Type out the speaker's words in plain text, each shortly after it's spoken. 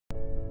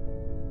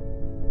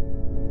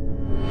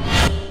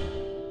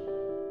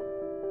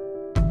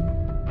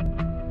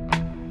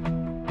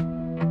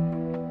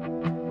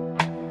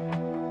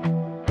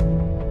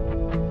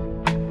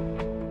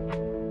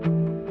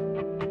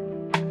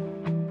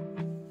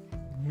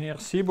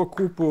Merci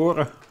beaucoup pour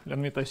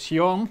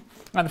l'invitation.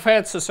 En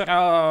fait, ce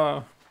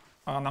sera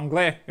en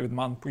anglais,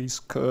 évidemment,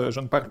 puisque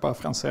je ne parle pas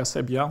français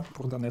assez bien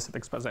pour donner cet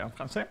exposé en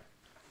français.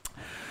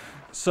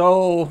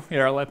 So,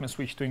 here, let me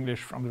switch to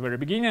English from the very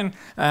beginning.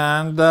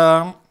 And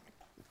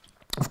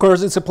of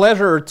course, it's a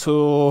pleasure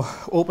to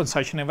open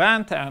such an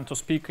event and to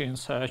speak in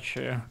such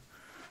a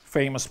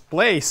famous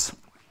place.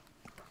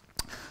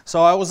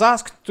 So I was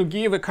asked to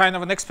give a kind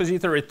of an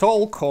expository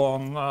talk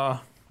on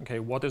okay,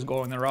 what is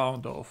going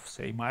around of,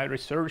 say, my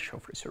research,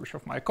 of research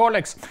of my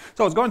colleagues.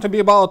 So it's going to be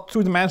about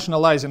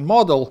two-dimensional Ising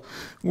model,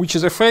 which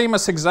is a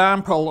famous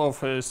example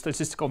of a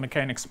statistical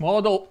mechanics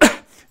model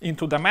in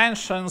two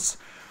dimensions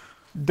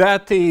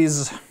that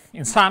is,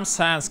 in some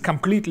sense,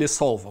 completely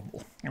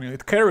solvable. I mean,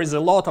 it carries a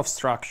lot of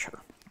structure.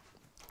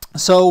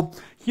 So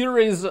here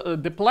is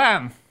the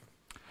plan.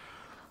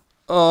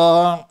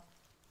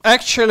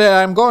 Actually,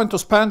 I'm going to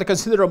spend a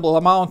considerable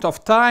amount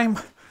of time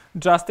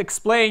just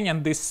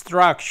explaining this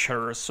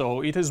structure.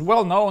 So it is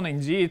well known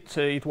indeed.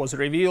 It was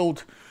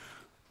revealed,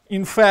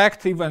 in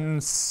fact,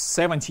 even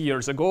 70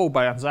 years ago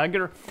by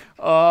Anzager.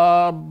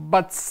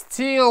 But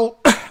still,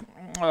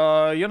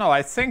 you know,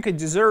 I think it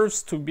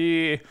deserves to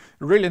be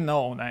really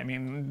known. I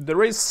mean,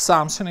 there is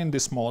something in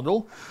this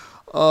model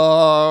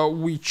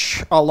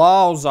which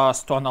allows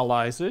us to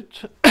analyze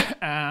it.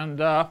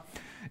 And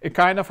a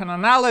kind of an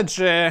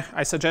analogy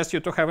I suggest you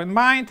to have in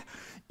mind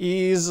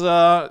is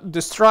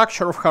the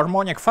structure of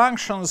harmonic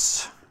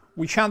functions,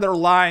 which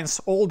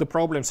underlines all the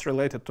problems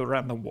related to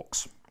random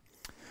walks.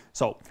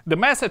 So the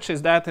message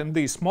is that in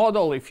this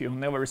model, if you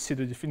never see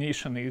the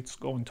definition, it's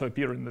going to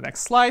appear in the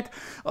next slide,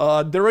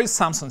 there is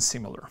something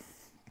similar.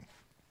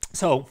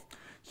 So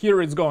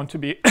here it's going to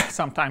be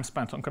some time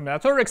spent on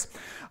combinatorics.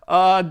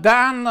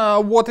 Then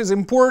what is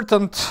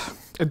important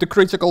at the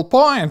critical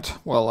point,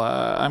 well,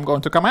 I'm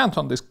going to comment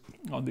on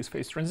this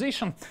phase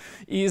transition,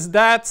 is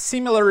that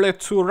similarly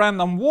to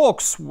random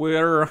walks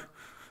where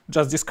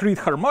just discrete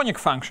harmonic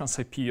functions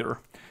appear,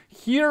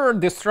 here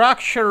the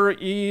structure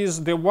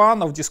is the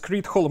one of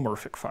discrete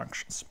holomorphic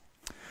functions.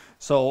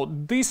 So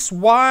this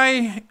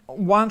why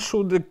one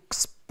should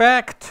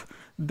expect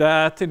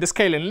that in the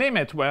scaling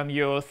limit, when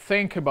you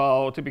think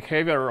about the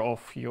behavior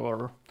of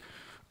your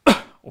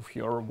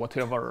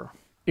whatever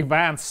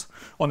events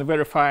on a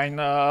very fine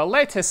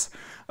lattice,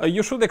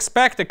 you should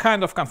expect a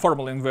kind of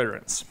conformal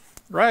invariance,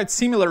 right?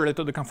 Similarly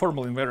to the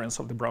conformal invariance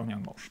of the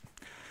Brownian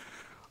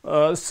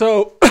motion.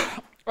 So,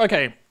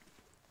 okay,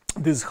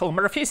 this is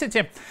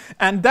holomorphicity.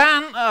 And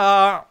then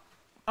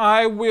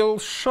I will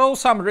show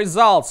some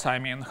results. I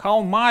mean,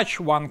 how much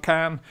one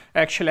can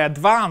actually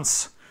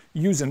advance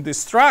using this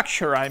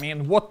structure. I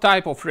mean, what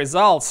type of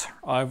results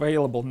are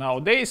available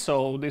nowadays.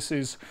 So this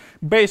is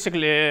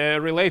basically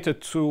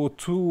related to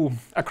two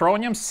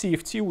acronyms,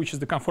 CFT, which is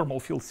the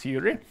Conformal Field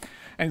Theory.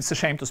 And it's a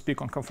shame to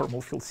speak on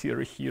Conformal Field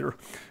Theory here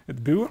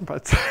at BU,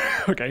 but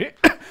okay.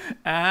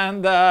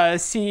 And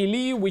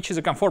CLE, which is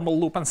a Conformal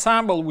Loop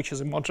Ensemble, which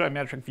is a more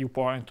geometric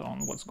viewpoint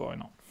on what's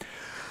going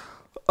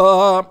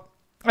on.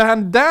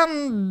 And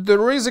then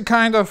there is a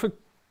kind of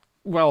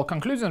well,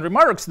 concluding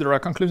remarks, there are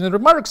concluding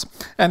remarks,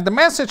 and the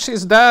message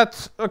is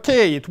that,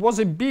 okay, it was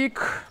a big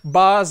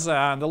buzz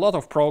and a lot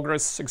of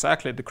progress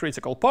exactly at the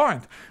critical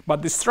point,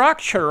 but the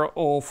structure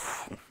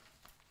of,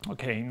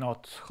 okay,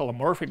 not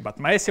holomorphic, but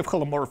massive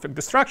holomorphic,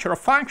 the structure of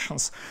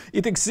functions,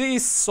 it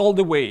exists all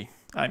the way.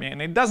 I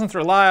mean, it doesn't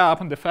rely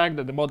upon the fact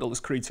that the model is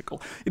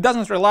critical. It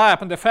doesn't rely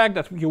upon the fact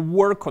that you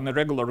work on a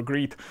regular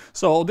grid.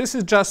 So this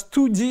is just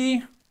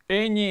 2D,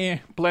 any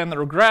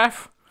planar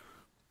graph.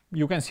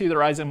 You can see the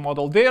Ising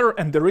model there,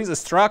 and there is a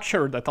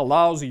structure that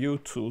allows you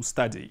to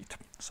study it.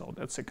 So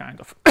that's a kind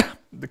of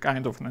the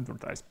kind of an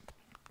advertisement.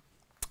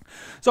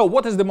 So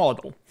what is the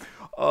model?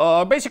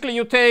 Basically,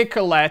 you take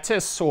a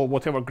lattice or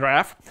whatever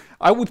graph.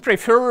 I would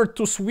prefer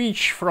to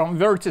switch from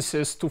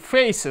vertices to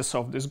faces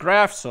of this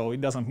graph, so it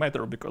doesn't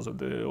matter because of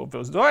the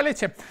obvious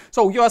duality.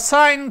 So you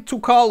assign two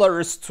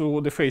colors to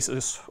the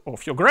faces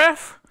of your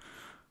graph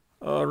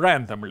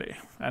randomly.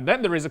 And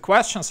then there is a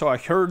question, so I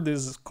heard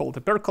this is called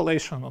a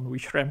percolation, on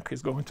which Remke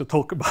is going to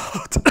talk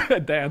about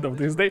at the end of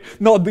this day.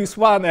 Not this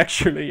one,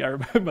 actually,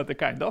 but a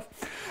kind of.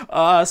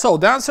 So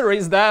the answer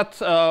is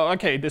that,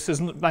 okay, this is,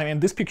 I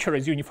mean, this picture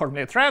is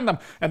uniformly at random.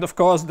 And of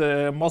course,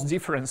 the most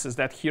difference is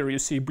that here you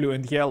see blue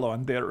and yellow,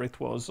 and there it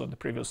was on the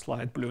previous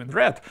slide, blue and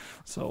red.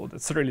 So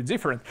that's really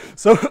different.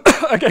 So,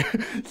 okay,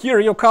 here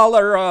you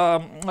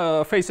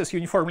color faces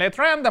uniformly at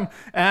random.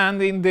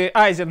 And in the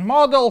Ising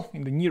model,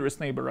 in the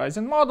nearest neighbor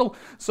Ising model,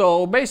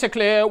 so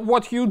basically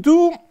what you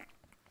do,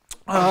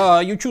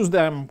 you choose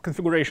them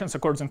configurations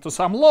according to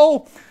some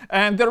law,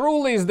 and the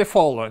rule is the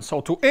following. So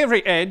to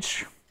every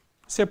edge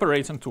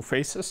separates in two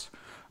faces,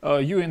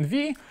 u and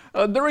v,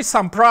 there is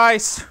some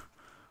price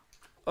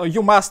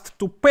you must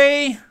to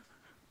pay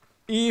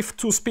if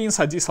two spins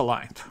are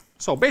disaligned.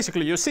 So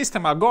basically your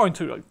system are going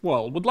to,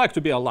 well, would like to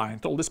be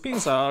aligned. All the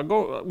spins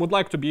would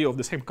like to be of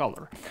the same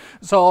color.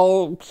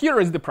 So here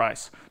is the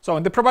price. So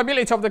the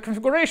probability of the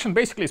configuration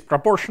basically is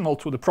proportional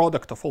to the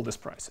product of all these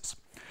prices.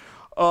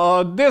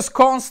 These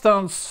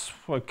constants,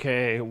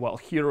 okay, well,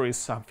 here is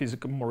some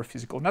more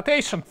physical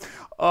notation.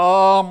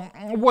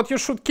 What you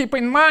should keep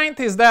in mind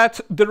is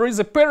that there is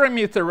a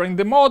parameter in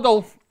the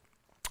model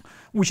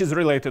which is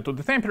related to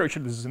the temperature,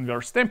 this is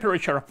inverse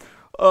temperature,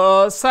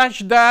 such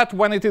that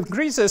when it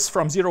increases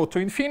from 0 to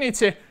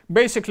infinity,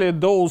 basically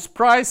those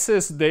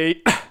prices,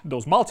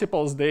 those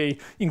multiples, they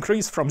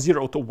increase from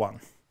 0 to 1.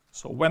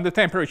 So when the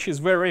temperature is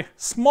very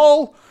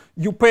small,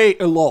 you pay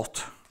a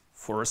lot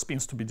for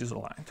spins to be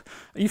disaligned.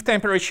 If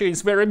temperature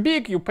is very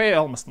big, you pay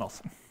almost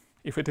nothing.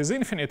 If it is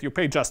infinite, you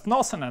pay just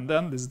nothing, and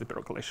then this is the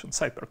percolation,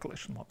 side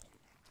percolation model.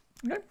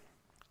 Okay?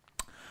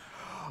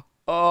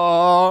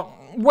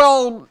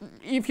 Well,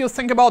 if you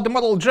think about the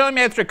model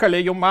geometrically,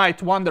 you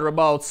might wonder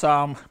about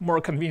some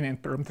more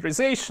convenient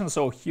parameterization.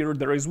 So here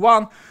there is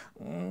one.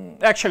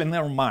 Actually,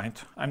 never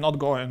mind. I'm not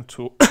going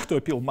to, to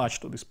appeal much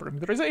to this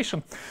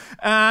parameterization.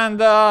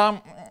 And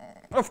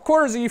of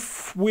course,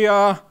 if we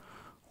are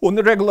on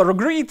a regular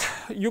grid,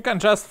 you can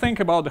just think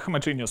about the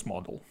homogeneous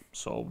model.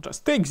 So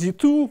just take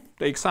Z2,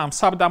 take some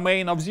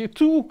subdomain of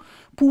Z2,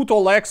 put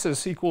all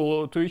x's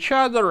equal to each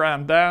other,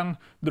 and then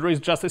there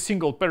is just a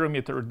single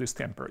parameter, this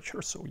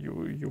temperature. So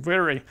you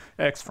vary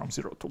x from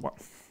 0 to 1.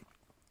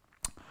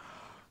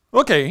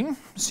 Okay,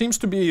 seems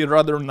to be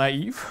rather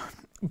naive.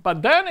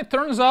 But then it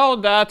turns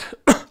out that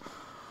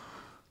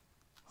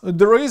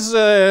there is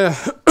a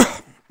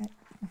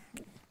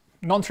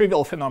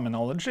non-trivial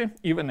phenomenology,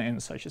 even in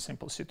such a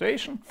simple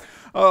situation,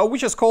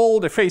 which is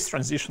called the phase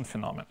transition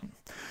phenomenon.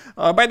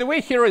 By the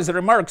way, here is a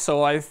remark,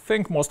 so I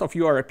think most of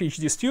you are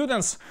PhD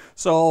students,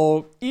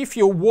 so if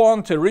you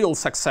want a real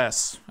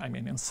success, I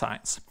mean in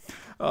science,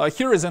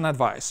 here is an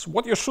advice.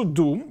 What you should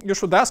do, you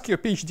should ask your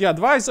PhD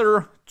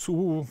advisor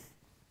to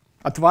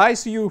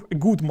advise you a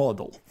good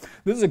model.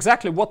 This is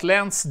exactly what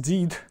Lenz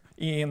did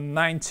in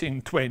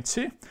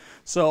 1920.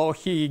 So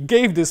he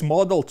gave this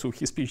model to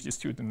his PhD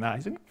student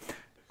Ising.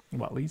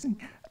 Well, Ising.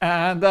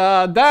 And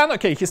then,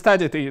 okay, he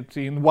studied it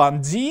in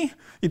 1D.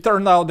 It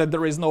turned out that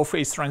there is no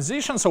phase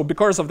transition. So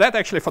because of that,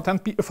 actually, for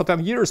 10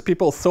 years,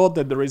 people thought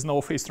that there is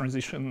no phase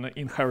transition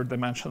in higher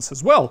dimensions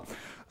as well.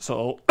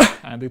 So,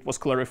 and it was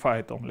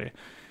clarified only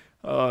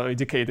a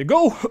decade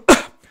ago.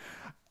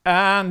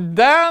 And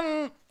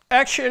then,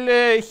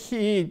 actually,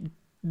 he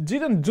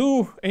didn't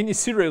do any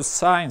serious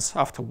science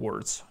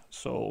afterwards.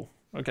 So,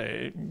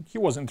 okay, he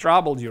was in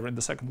trouble during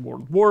the Second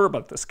World War,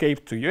 but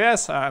escaped to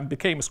US and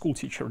became a school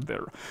teacher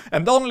there.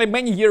 And only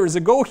many years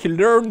ago, he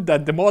learned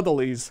that the model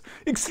is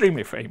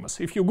extremely famous.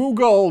 If you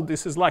Google,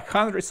 this is like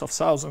hundreds of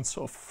thousands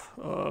of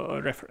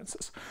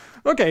references.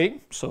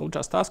 Okay, so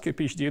just ask your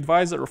PhD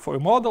advisor for a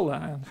model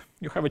and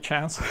you have a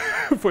chance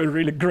for a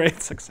really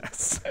great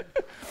success.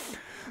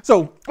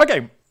 So,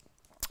 okay,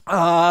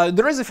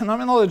 there is a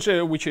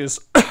phenomenology which is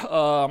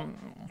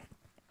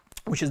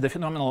the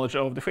phenomenology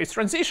of the phase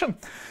transition.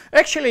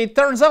 Actually, it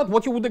turns out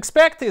what you would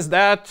expect is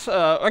that,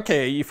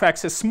 okay, if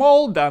x is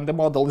small, then the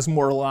model is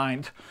more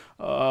aligned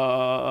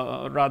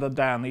rather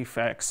than if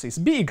x is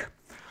big.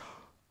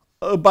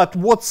 But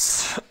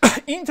what's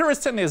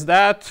interesting is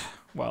that,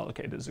 well,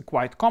 okay, this is a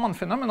quite common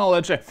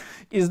phenomenology,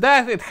 is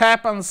that it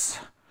happens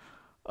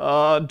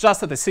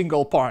just at a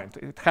single point.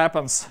 It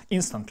happens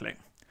instantly.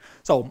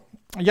 So,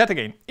 yet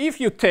again, if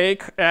you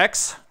take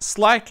x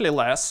slightly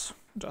less,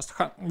 just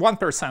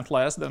 1%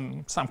 less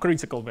than some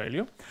critical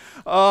value,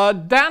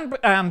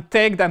 then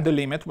take then the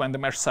limit when the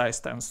mesh size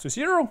tends to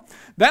 0,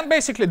 then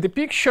basically the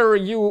picture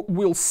you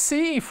will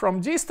see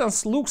from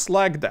distance looks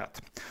like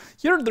that.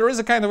 Here there is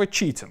a kind of a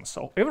cheating,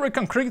 so every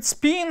concrete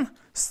spin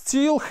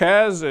still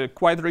has a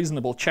quite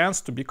reasonable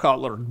chance to be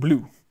colored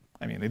blue.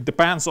 I mean, it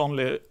depends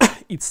only,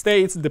 its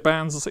state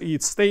depends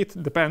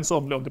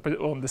only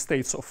on the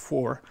states of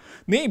 4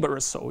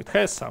 neighbors, so it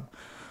has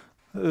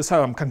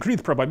some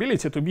concrete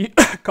probability to be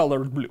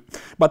colored blue.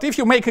 But if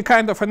you make a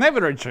kind of an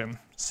averaging,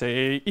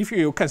 say if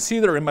you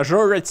consider a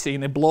majority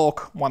in a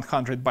block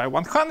 100 by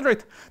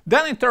 100,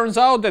 then it turns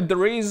out that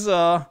there is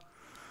a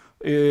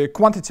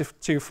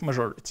quantitative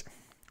majority.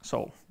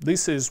 So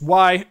this is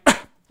why,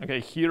 okay,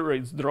 here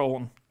it's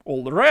drawn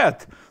all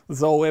red,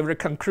 though every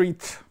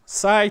concrete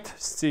site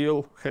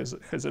still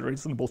has a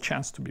reasonable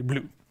chance to be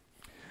blue.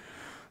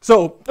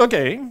 So,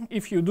 okay,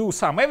 if you do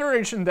some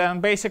averaging,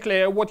 then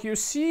basically what you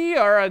see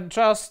are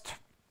just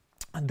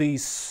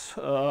this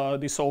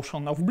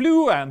ocean of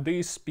blue and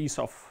this piece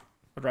of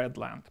red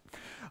land.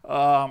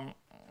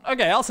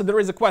 Okay, also there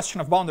is a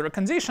question of boundary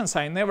conditions.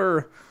 I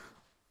never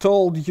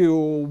told you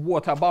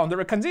what are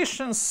boundary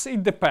conditions.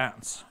 It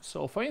depends.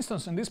 So, for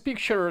instance, in this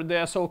picture,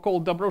 the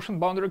so-called Dobroshin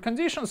boundary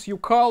conditions, you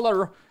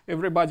color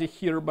everybody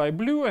here by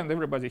blue and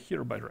everybody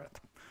here by red.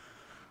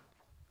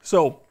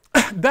 So,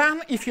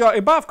 then, if you are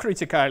above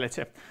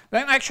criticality,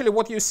 then actually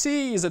what you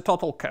see is a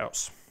total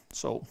chaos.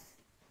 So,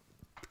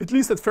 at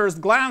least at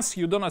first glance,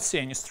 you do not see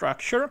any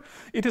structure.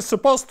 It is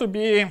supposed to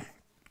be,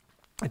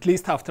 at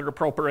least after a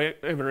proper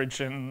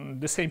averaging,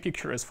 the same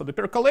picture as for the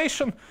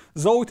percolation,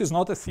 though it is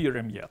not a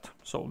theorem yet.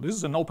 So, this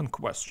is an open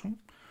question.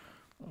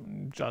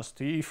 Just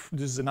if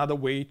this is another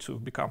way to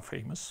become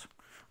famous.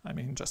 I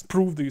mean, just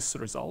prove this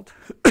result.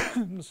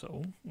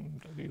 So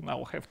you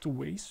now have two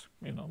ways,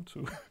 you know,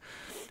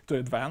 to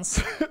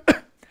advance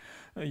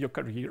your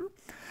career.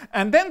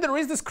 And then there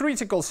is this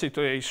critical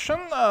situation,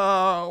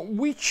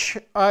 which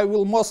I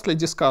will mostly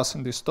discuss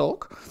in this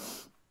talk.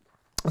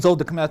 So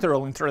the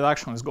combinatorial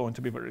introduction is going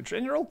to be very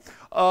general.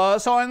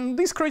 So in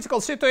this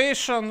critical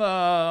situation,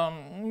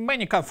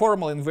 many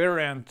conformal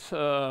invariant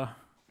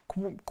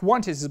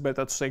quantities,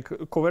 better to say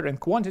covariant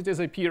quantities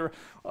appear.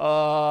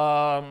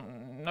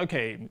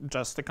 Okay,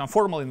 just the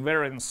conformal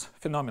invariance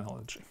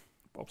phenomenology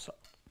pops up.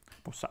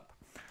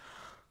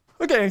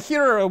 Okay, and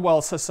here,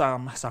 well, so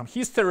some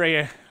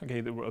history.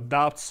 Okay, there were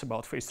doubts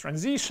about phase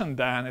transition,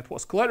 then it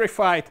was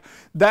clarified.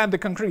 Then the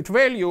concrete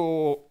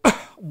value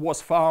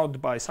was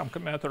found by some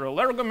combinatorial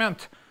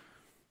argument.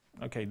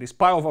 Okay, this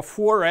pi over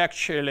 4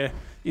 actually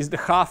is the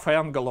half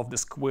angle of the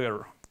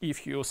square.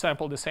 If you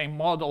sample the same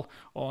model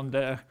on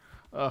the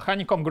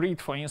honeycomb grid,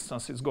 for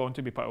instance, is going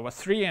to be pi over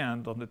 3,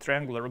 and on the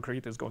triangular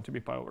grid is going to be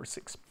pi over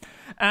 6.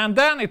 And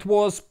then it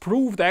was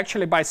proved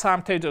actually by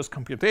some tedious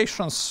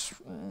computations.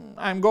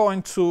 I'm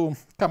going to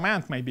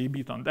comment maybe a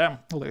bit on them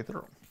later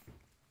on.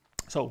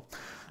 So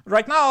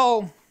right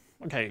now,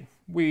 okay,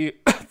 we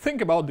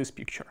think about this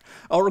picture.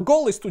 Our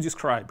goal is to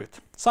describe it.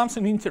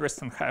 Something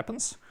interesting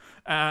happens,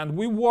 and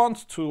we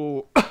want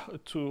to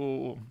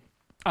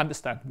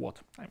understand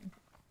what.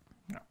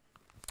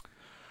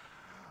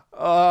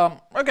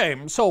 Okay,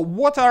 so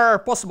what are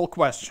possible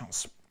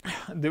questions?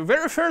 The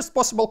very first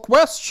possible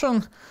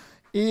question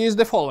is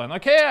the following.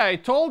 Okay, I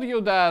told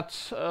you that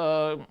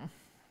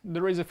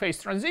there is a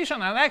phase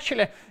transition, and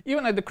actually,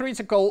 even at the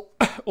critical,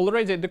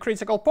 already at the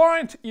critical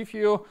point, if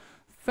you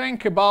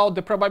think about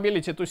the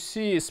probability to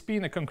see a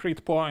spin a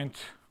concrete point,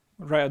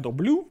 red or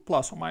blue,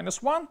 plus or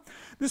minus 1,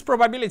 this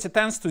probability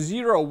tends to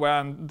 0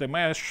 when the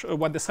mesh,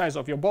 when the size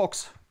of your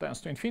box tends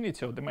to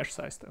infinity, or the mesh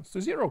size tends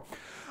to 0.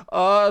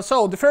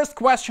 So the first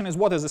question is,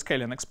 what is the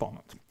scaling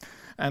exponent?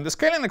 And the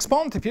scaling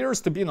exponent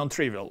appears to be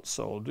non-trivial.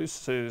 So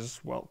this is,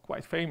 well,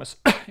 quite famous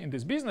in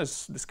this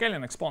business. The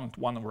scaling exponent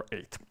 1 over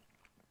 8.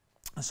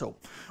 So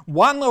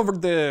one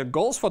of the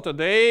goals for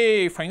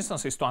today, for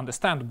instance, is to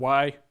understand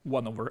why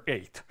 1 over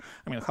 8.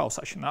 I mean, how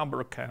such a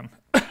number can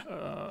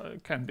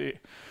be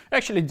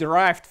actually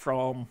derived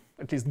from,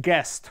 at least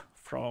guessed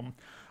from,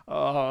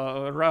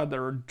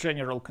 rather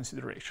general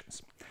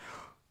considerations.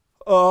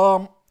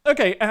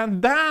 Okay,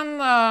 and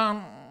then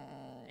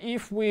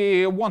if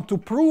we want to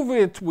prove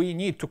it, we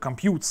need to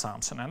compute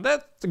something, and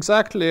that's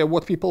exactly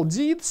what people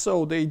did.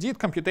 So they did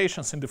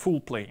computations in the full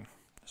plane.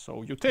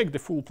 So you take the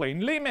full plane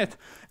limit,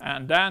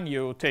 and then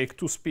you take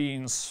two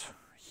spins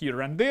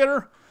here and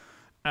there,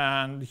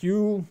 and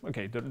you,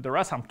 okay, there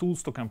are some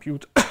tools to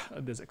compute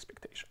these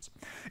expectations.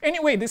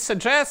 Anyway, this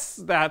suggests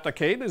that,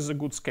 okay, this is a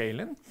good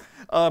scaling,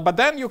 but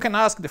then you can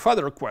ask the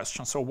further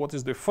question. So what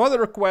is the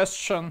further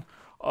question?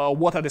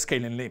 What are the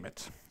scaling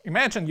limits?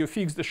 Imagine you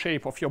fix the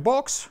shape of your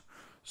box,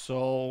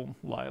 so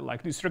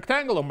like this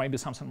rectangle, or maybe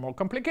something more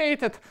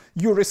complicated.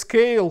 You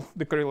rescale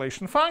the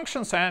correlation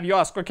functions, and you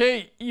ask,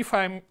 okay, if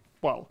I'm,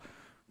 well,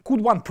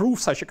 could one prove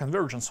such a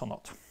convergence or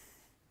not?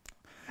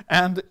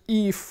 And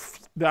if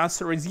the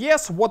answer is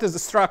yes, what is the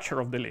structure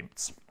of the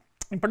limits?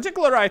 In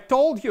particular, I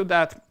told you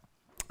that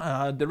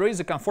there is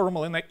a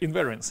conformal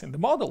invariance in the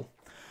model.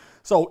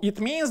 So it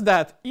means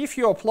that if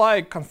you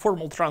apply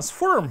conformal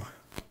transform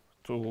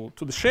to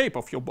the shape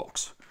of your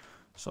box,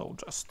 so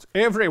just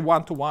every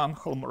one-to-one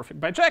holomorphic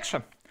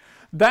bijection,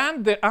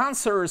 then the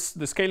answers,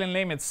 the scaling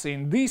limits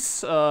in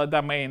this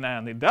domain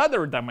and in the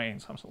other domain,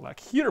 something like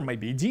here,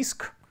 maybe a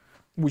disk,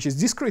 which is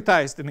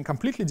discretized in a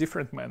completely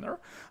different manner,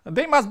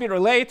 they must be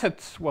related,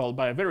 well,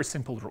 by a very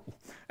simple rule.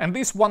 And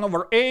this 1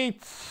 over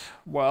 8,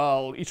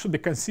 well, it should be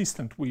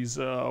consistent with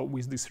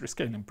this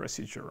rescaling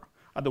procedure.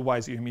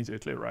 Otherwise, you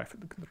immediately arrive at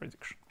the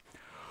contradiction.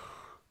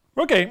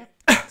 Okay,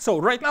 so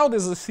right now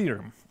this is a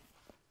theorem.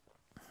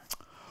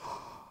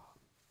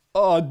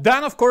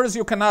 Then, of course,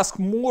 you can ask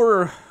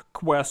more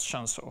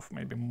questions of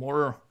maybe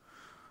more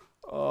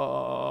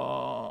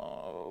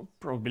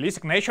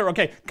probabilistic nature.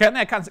 Okay,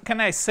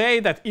 can I say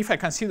that if I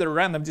consider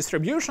random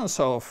distributions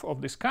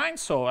of this kind,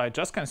 so I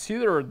just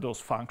consider those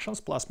functions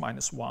plus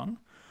minus 1,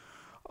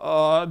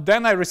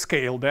 then I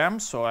rescale them,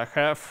 so I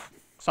have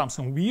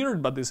something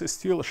weird, but this is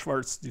still a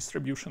Schwarz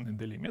distribution in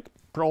the limit,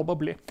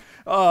 probably.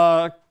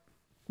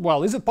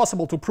 Well, is it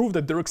possible to prove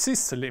that there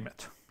exists a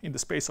limit in the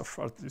space of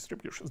Schwarz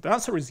distributions? The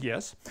answer is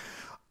yes.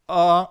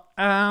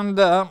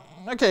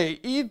 Okay,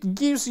 it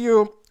gives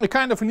you a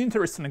kind of an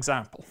interesting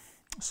example.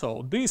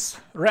 So this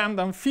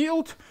random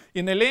field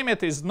in a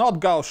limit is not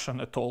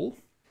Gaussian at all.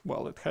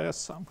 Well, it has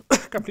some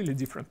completely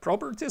different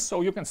properties,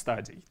 so you can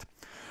study it.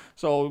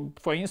 So,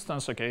 for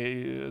instance,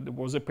 okay, there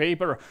was a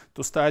paper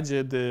to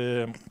study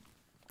the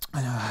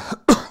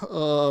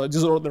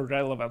disordered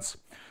relevance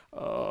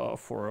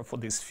for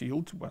this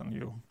field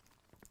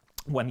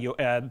when you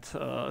add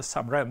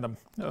some random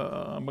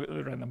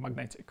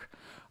magnetic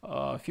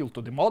field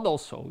to the model,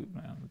 so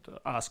and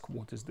ask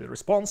what is the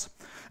response,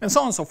 and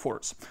so on and so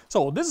forth.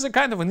 So this is a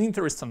kind of an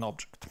interesting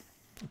object.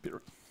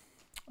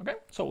 Okay,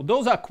 so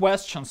those are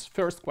questions,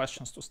 first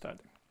questions to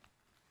study.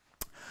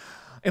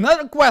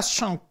 Another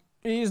question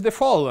is the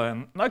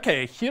following.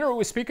 Okay, here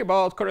we speak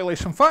about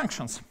correlation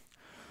functions,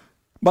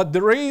 but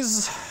there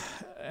is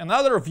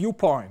another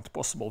viewpoint,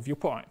 possible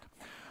viewpoint.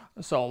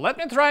 So let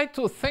me try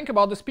to think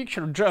about this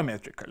picture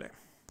geometrically.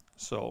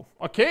 So,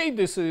 okay,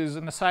 this is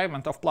an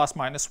assignment of plus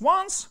minus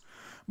ones,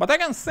 but I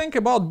can think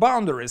about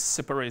boundaries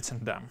separating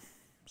them.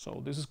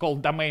 So this is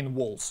called domain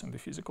walls in the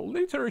physical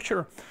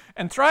literature,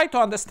 and try to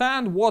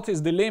understand what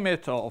is the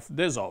limit of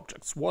these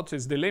objects, what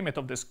is the limit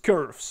of these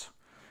curves.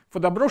 For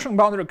the Abrution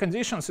boundary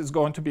conditions, it's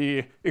going to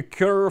be a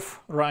curve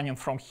running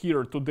from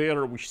here to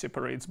there, which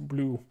separates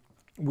blue,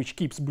 which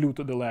keeps blue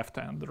to the left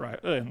and,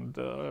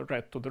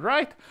 red to the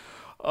right.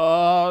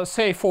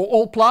 Say for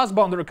all plus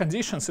boundary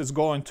conditions, it's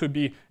going to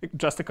be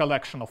just a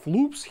collection of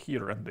loops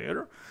here and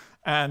there.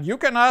 And you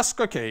can ask,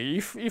 okay,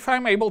 if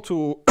I'm able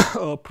to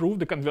prove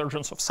the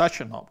convergence of such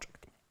an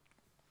object.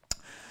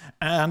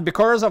 And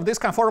because of this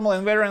conformal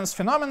invariance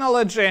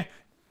phenomenology,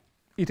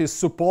 it was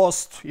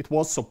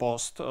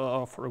supposed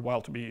for a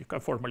while to be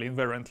conformally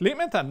invariant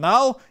limit, and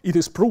now it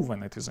is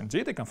proven it is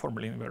indeed a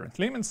conformally invariant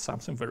limit,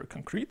 something very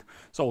concrete.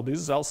 So this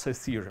is also a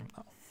theorem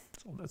now.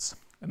 So that's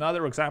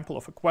another example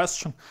of a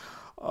question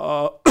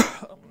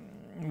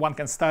one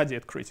can study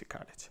at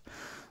criticality.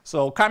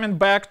 So coming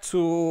back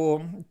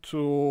to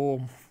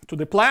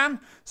the plan,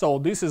 so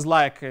this is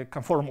like a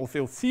conformal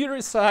field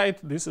theory side,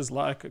 this is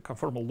like a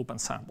conformal loop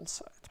ensemble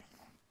side.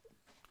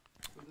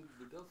 So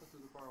the delta to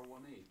the power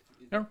 1/8,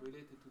 is yeah. it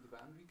related to the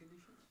boundary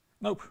conditions?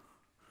 Nope.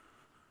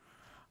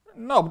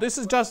 No, this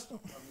is just... I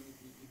mean,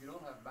 if you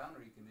don't have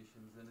boundary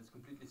conditions, then it's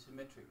completely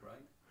symmetric,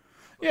 right?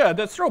 Yeah,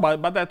 that's true,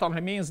 but that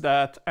only means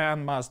that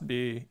n must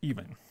be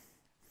even.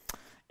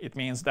 It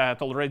means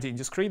that already in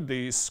discrete,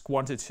 this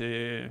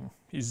quantity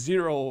is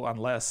 0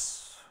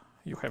 unless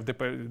you have the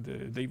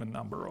even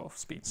number of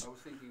spins. I was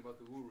thinking about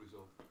the Wu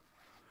result.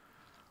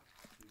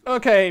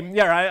 Okay,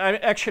 yeah, I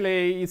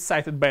actually it's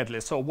cited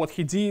badly. So what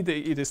he did,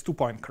 it is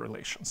 2-point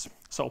correlations.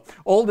 So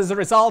all these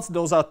results,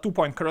 those are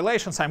 2-point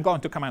correlations. I'm going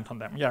to comment on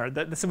them. Yeah,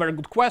 that's a very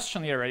good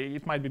question here.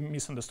 It might be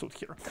misunderstood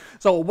here.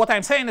 So what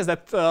I'm saying is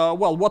that,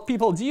 well, what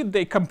people did,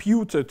 they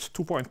computed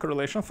 2-point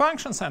correlation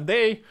functions, and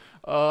they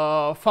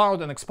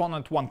found an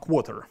exponent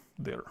 1/4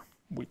 there,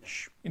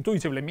 which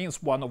intuitively means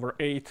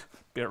 1/8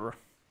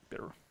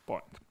 per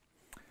point.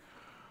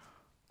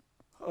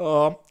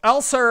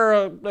 Also,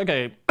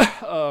 okay.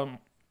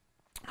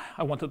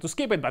 I wanted to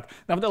skip it, but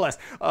nevertheless,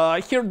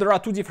 here there are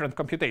two different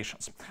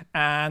computations.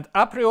 And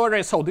a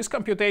priori, so this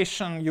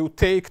computation, you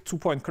take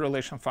 2-point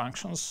correlation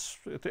functions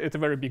at a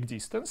very big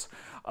distance,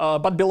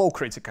 but below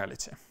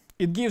criticality.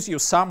 It gives you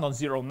some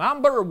non-zero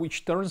number,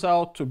 which turns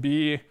out to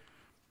be,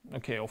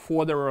 okay, of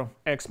order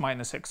x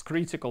minus x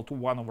critical to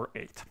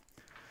 1/8.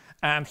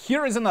 And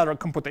here is another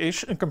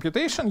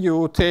computation.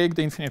 You take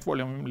the infinite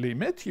volume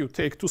limit, you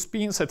take two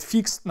spins at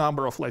fixed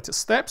number of lattice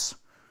steps,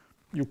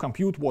 you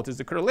compute what is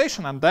the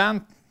correlation, and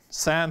then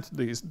send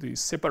this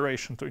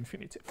separation to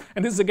infinity.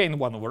 And this is again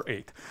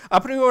 1/8. A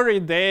priori,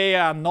 they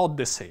are not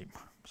the same.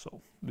 So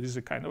this is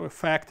a kind of a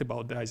fact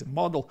about the Ising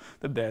model,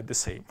 that they are the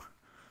same.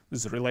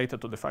 This is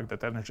related to the fact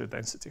that energy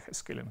density has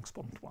scaling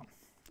exponent 1.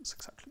 It's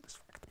exactly this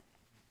fact.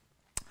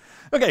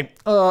 Okay,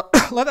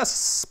 let us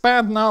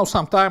spend now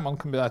some time on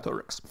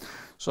combinatorics.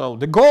 So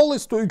the goal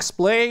is to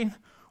explain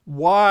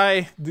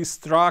why this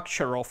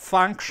structure of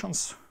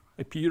functions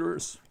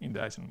appears in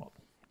the Ising model.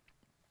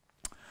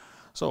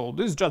 So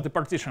this is just the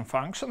partition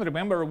function.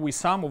 Remember, we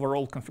sum over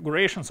all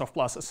configurations of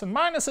pluses and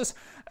minuses,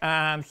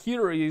 and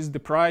here is the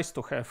price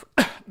to have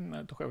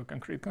a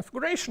concrete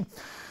configuration.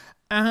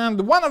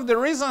 And one of the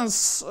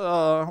reasons,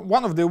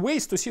 one of the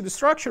ways to see the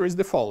structure is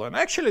the following.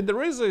 Actually,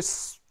 there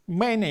is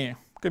many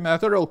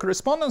combinatorial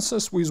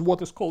correspondences with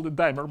what is called a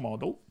dimer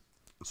model.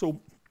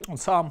 So on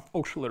some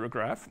auxiliary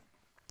graph.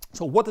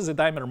 So what is a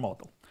dimer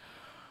model?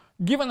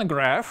 Given a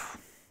graph,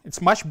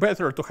 it's much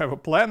better to have a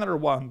planar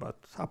one, but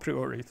a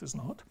priori it is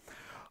not.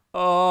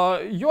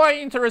 You are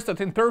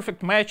interested in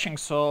perfect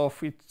matchings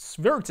of its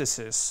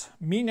vertices,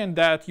 meaning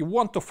that you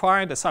want to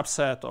find a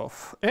subset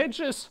of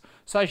edges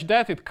such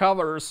that it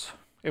covers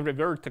every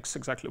vertex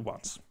exactly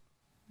once.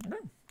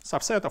 Okay?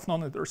 Subset of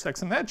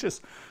non-intersecting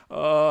edges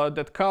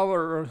that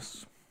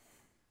covers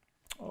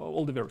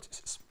all the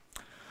vertices.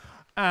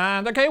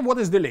 And okay, what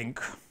is the link?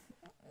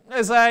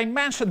 As I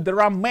mentioned, there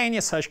are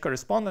many such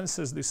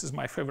correspondences. This is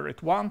my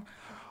favorite one.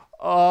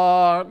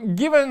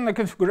 Given the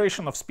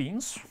configuration of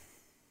spins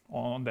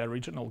on the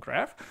original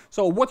graph,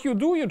 so what you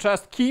do, you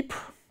just keep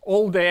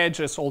all the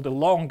edges, all the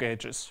long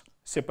edges,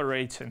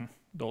 separating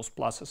those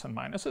pluses and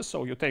minuses.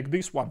 So you take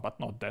this one, but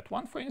not that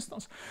one, for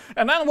instance.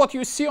 And then what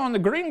you see on the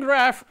green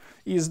graph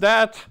is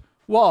that,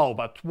 wow,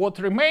 but what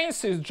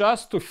remains is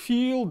just to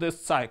fill the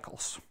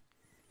cycles.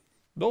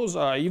 Those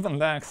are even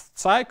length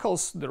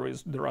cycles.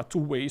 There are two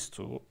ways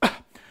to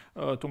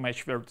to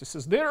match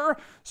vertices there.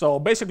 So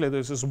basically,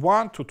 this is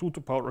 1 to 2 to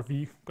the power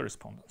v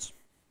correspondence.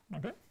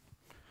 Okay,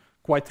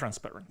 quite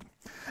transparent.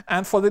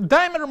 And for the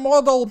dimer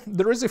model,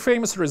 there is a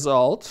famous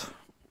result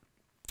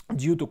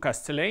due to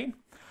Castellane.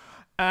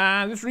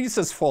 And it reads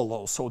as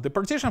follows. So the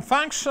partition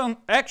function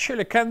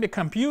actually can be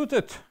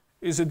computed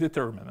as a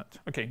determinant.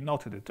 Okay,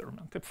 not a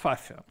determinant, a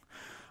Pfaffian.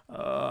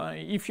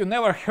 If you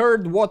never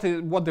heard what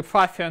the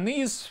Pfaffian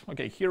is,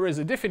 okay, here is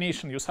a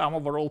definition. You sum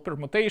over all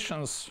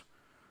permutations,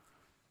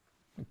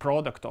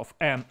 product of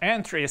n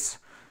entries.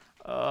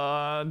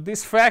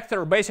 This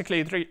factor, basically,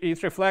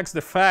 it reflects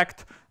the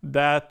fact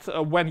that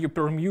when you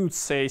permute,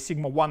 say,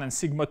 sigma 1 and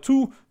sigma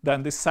 2,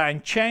 then the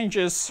sign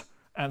changes,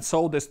 and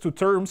so there's two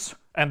terms,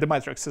 and the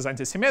matrix is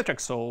antisymmetric,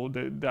 so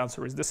the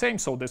answer is the same,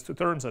 so these two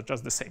terms are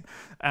just the same.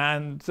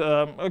 And,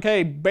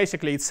 okay,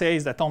 basically it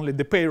says that only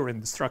the pairing,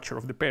 the structure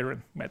of the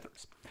pairing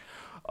matters.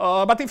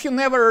 But if you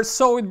never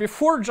saw it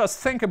before, just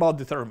think about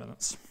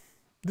determinants.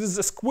 This is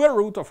the square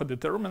root of a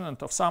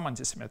determinant of some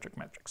antisymmetric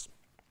matrix.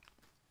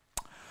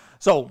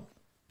 So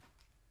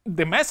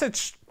the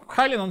message,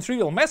 highly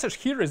non-trivial message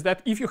here is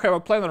that if you have a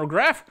planar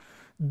graph,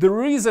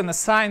 there is an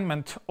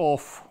assignment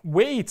of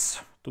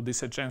weights to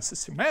this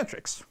adjacency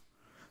matrix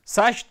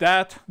such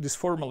that this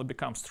formula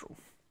becomes true.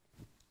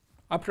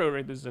 A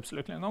priori, this is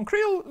absolutely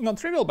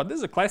non-trivial, but this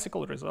is a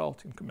classical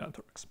result in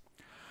combinatorics.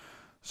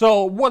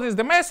 So what is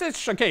the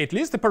message? Okay, at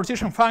least the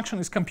partition function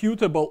is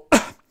computable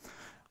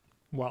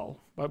well,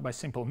 by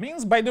simple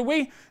means. By the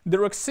way,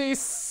 there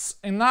exists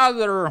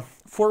another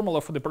formula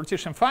for the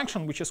partition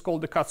function, which is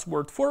called the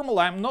Cutsworth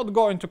formula. I'm not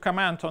going to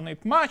comment on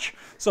it much.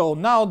 So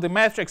now the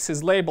matrix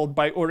is labeled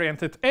by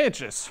oriented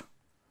edges,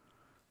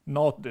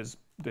 not these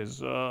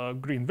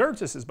green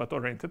vertices, but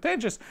oriented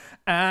edges.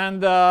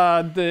 And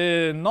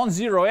the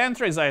non-zero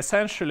entries are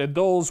essentially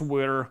those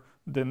where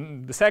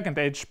the second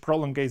edge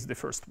prolongates the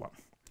first one.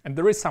 And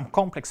there is some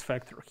complex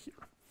factor here.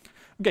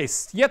 Okay,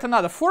 yet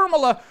another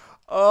formula.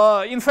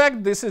 In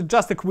fact, this is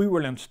just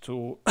equivalent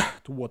to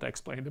what I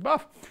explained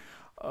above.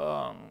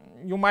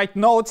 You might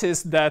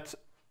notice that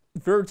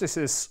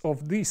vertices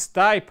of this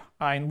type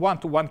are in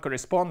one-to-one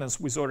correspondence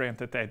with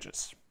oriented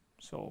edges.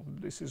 So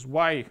this is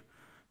why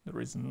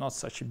there is not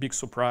such a big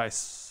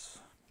surprise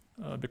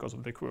because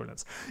of the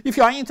equivalence. If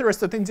you are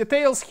interested in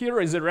details,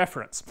 here is a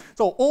reference.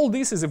 So all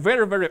this is a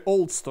very, very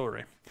old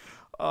story.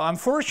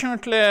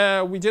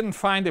 Unfortunately, we didn't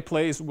find a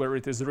place where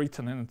it is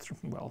written in,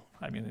 well,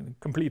 I mean, in a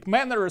complete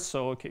manner.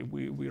 So, okay,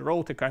 we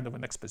wrote a kind of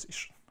an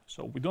exposition.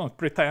 So we don't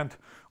pretend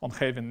on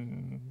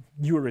having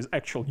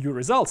actual new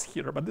results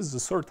here, but this is a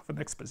sort of an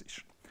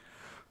exposition.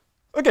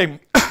 Okay,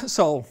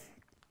 so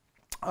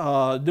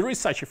there is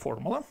such a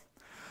formula.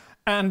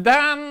 And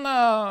then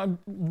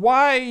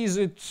why is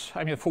it,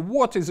 I mean, for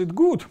what is it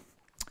good?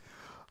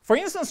 For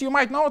instance, you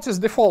might notice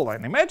the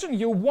following. Imagine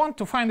you want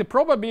to find the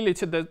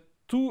probability that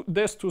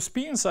these two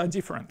spins are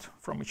different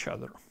from each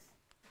other.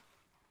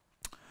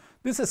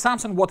 This is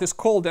something what is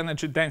called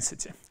energy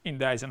density in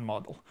the Ising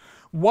model.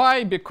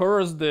 Why?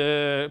 Because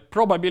the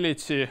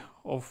probability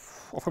of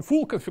a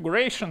full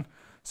configuration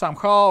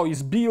somehow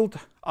is built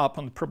up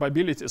on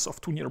probabilities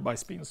of two nearby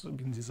spins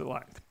being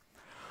disaligned.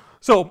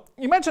 So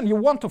imagine you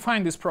want to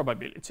find this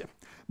probability.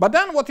 But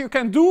then what you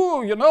can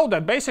do, you know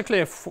that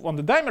basically on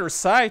the dimer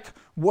side,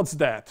 what's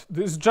that?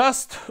 This is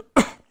just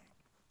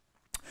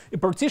a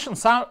partition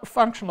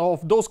function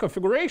of those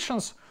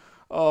configurations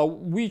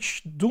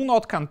which do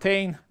not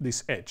contain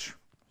this edge.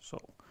 So,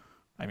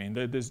 I mean,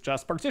 this is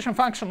just partition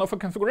function of a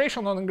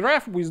configuration on a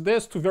graph with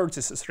these two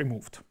vertices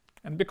removed.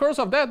 And because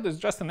of that, there's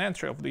just an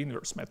entry of the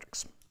inverse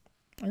matrix.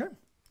 Okay?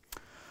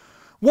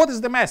 What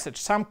is the message?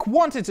 Some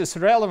quantities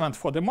relevant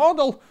for the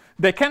model,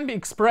 they can be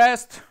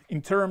expressed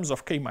in terms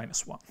of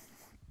k-1.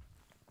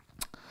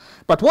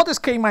 But what is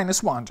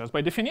k-1? Just by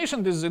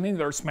definition, this is an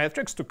inverse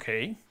matrix to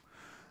k.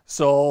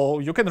 So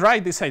you can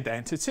write this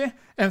identity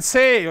and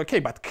say, okay,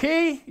 but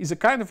k is a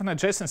kind of an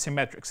adjacency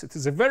matrix. It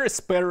is a very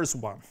sparse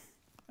one.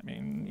 I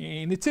mean,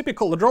 in a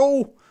typical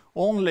row,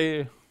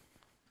 only,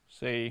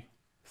 say,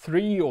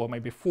 3 or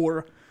maybe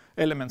 4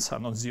 elements are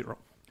not zero.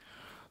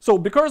 So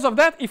because of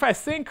that, if I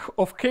think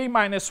of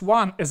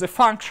k-1 as a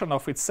function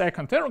of its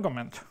second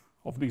argument,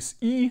 of this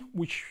E,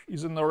 which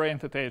is an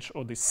oriented edge,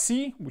 or this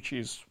C, which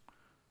is,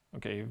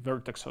 okay,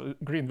 vertex,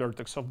 green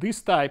vertex of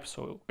this type,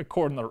 so a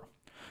corner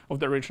of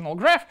the original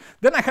graph,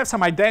 then I have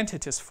some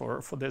identities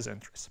for these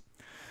entries.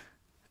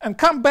 And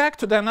come back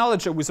to the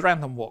analogy with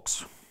random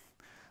walks.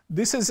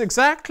 This is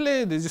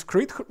exactly the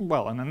discrete,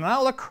 well, an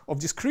analog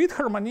of discrete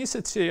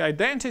harmonicity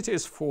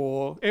identities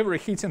for every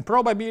hidden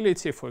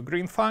probability, for a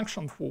green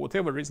function, for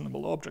whatever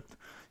reasonable object,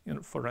 you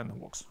know, for random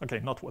walks.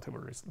 Okay, not whatever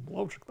reasonable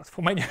object, but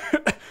for many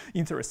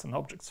interesting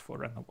objects for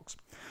random walks.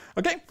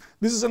 Okay,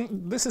 this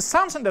is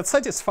something that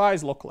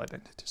satisfies local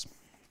identities.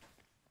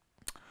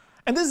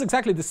 And this is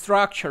exactly the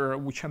structure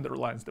which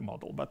underlines the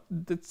model, but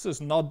this is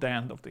not the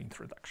end of the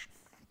introduction.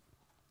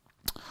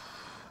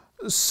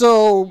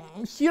 So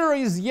here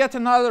is yet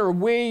another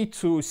way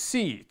to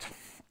see it,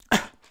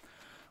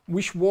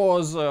 which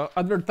was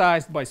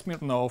advertised by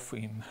Smirnov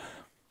in,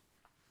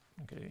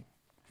 okay,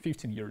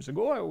 15 years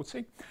ago, I would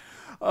say.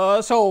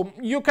 So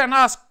you can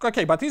ask,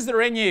 okay, but is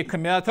there any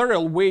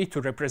combinatorial way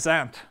to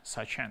represent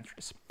such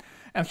entries?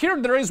 And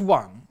here there is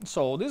one.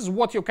 So this is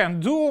what you can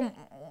do.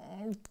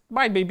 It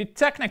might be a bit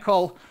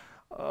technical.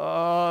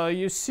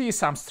 you see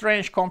some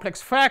strange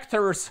complex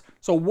factors.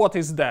 So what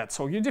is that?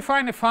 So you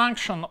define a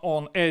function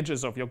on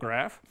edges of your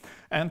graph.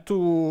 And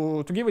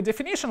to give a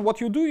definition,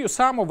 what you do, you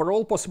sum over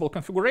all possible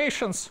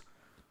configurations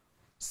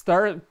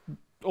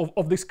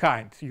of this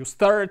kind. You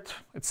start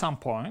at some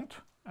point,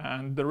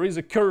 and there is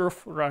a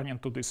curve running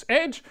to this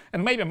edge,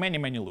 and maybe many,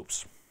 many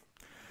loops.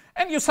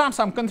 And you sum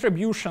some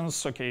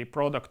contributions, okay,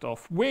 product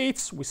of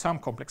weights with some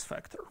complex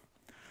factor.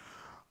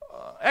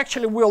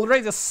 Actually, we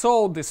already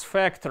saw this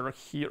factor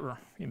here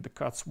in the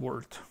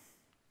Cotsworth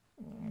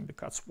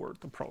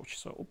approach.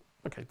 So,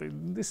 okay,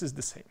 this is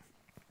the same.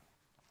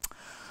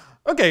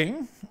 Okay,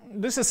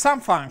 this is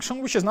some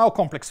function which is now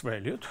complex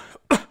valued.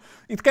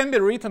 It can be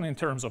written in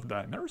terms of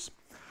dimers.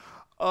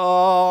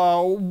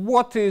 For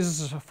what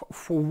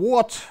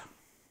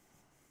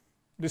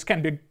this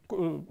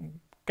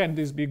can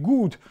this be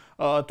good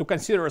to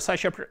consider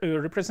such a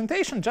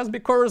representation? Just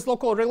because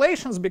local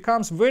relations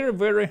becomes very,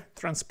 very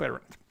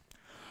transparent.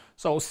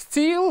 So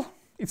still,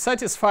 it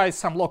satisfies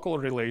some local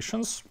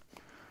relations.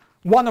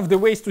 One of the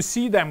ways to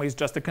see them is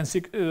just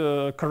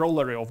a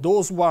corollary of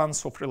those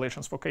ones of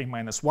relations for k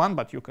minus 1,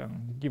 but you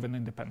can give an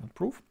independent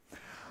proof.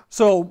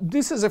 So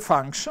this is a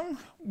function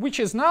which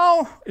is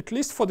now, at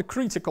least for the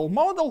critical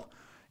model,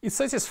 it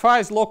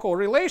satisfies local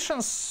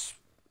relations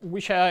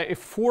which are a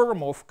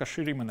form of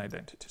Cauchy-Riemann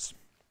identities.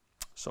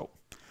 So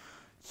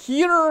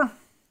here,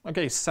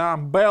 okay,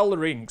 some Bell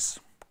rings.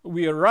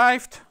 We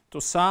arrived to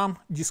some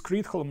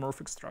discrete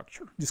holomorphic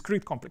structure,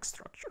 discrete complex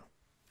structure.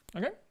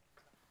 Okay.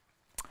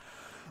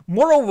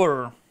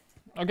 Moreover,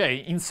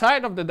 okay,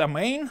 inside of the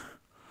domain,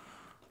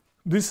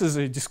 this is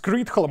a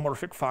discrete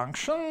holomorphic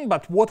function,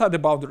 but what are the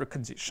boundary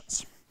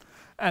conditions?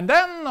 And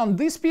then on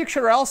this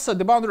picture also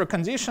the boundary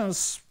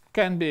conditions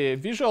can be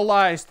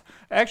visualized.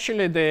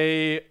 Actually,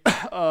 they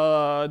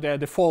are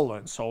the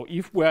following. So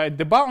if we are at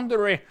the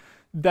boundary,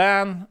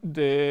 then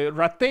the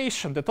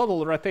rotation, the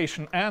total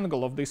rotation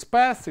angle of this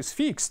path is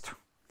fixed.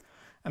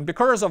 And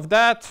because of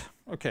that,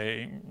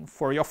 okay,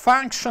 for your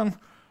function,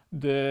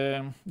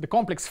 the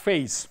complex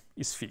phase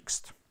is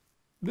fixed.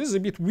 This is a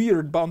bit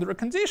weird boundary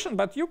condition,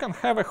 but you can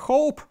have a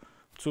hope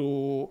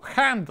to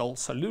handle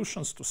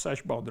solutions to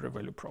such boundary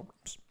value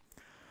problems.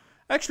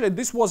 Actually,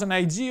 this was an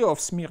idea of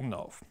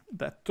Smirnov,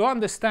 that to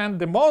understand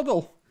the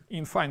model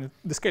in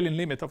the scaling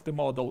limit of the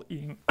model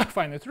in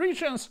finite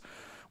regions,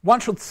 one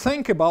should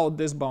think about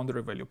these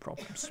boundary value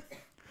problems.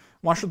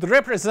 One should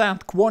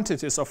represent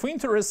quantities of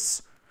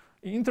interest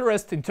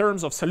in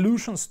terms of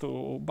solutions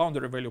to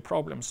boundary value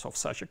problems of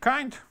such a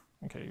kind,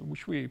 okay,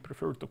 which we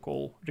prefer to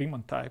call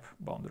Riemann type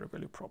boundary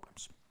value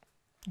problems.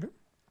 Okay.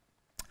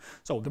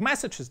 So the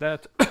message is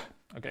that,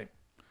 okay,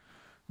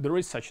 there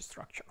is such a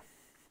structure.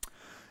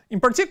 In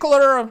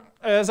particular,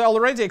 as I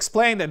already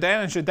explained, the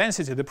energy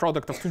density, the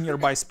product of two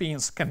nearby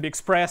spins, can be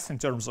expressed in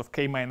terms of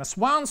k minus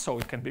 1, so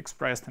it can be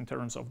expressed in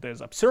terms of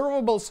these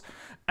observables,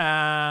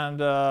 and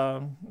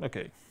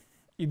okay,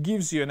 it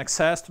gives you an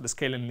access to the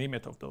scaling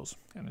limit of those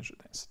energy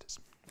densities.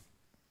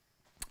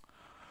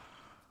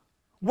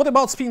 What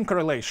about spin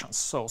correlations?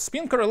 So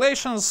spin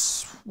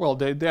correlations, well,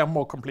 they are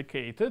more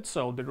complicated,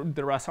 so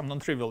there are some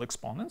non-trivial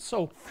exponents.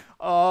 So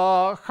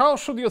how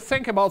should you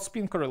think about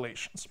spin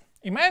correlations?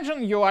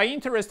 Imagine you are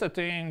interested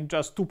in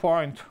just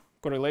 2-point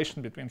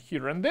correlation between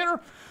here and there.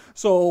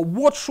 So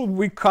what should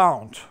we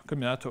count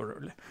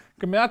combinatorially?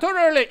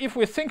 Combinatorially, if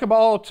we think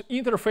about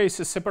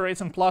interfaces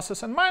separating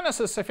pluses and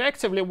minuses,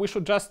 effectively we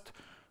should just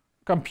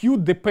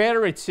compute the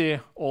parity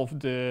of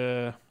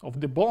the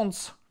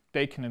bonds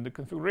taken in the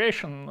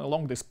configuration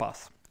along this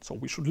path. So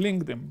we should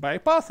link them by a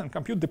path and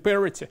compute the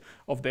parity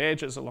of the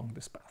edges along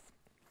this path.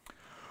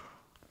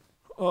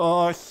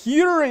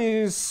 Here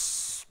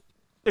is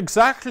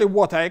exactly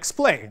what I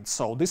explained.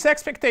 So this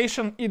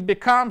expectation, it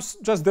becomes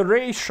just the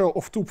ratio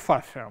of two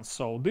Pfaffians.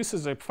 So this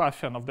is a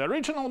Pfaffian of the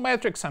original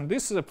matrix, and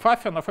this is a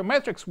Pfaffian of a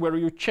matrix where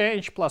you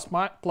change plus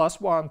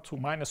 1 to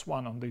minus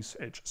 1 on these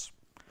edges.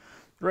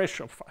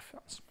 Ratio of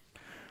Pfaffians.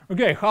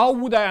 Okay, how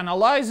would I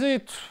analyze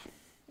it?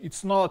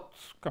 It's not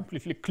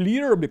completely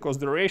clear because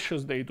the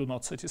ratios, they do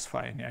not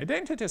satisfy any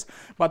identities.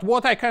 But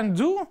what I can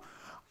do,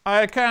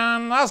 I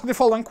can ask the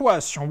following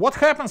question. What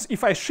happens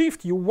if I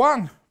shift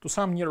U1 to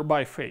some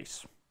nearby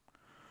phase?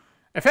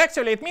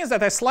 Effectively, it means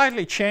that I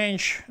slightly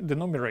change the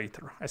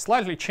numerator. I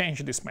slightly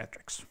change this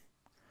matrix.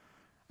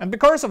 And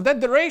because of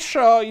that, the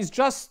ratio is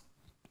just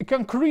a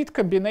concrete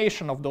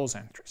combination of those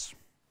entries.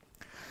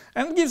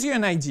 And it gives you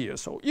an idea.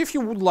 So if you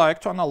would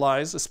like to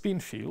analyze a spin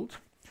field,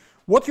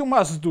 what you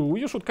must do,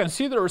 you should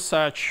consider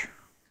such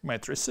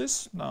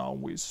matrices, now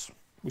with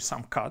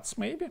some cuts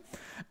maybe,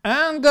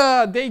 and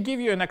they give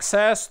you an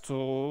access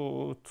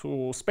to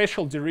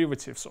special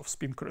derivatives of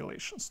spin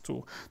correlations,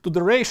 to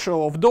the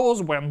ratio of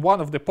those when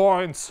one of the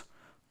points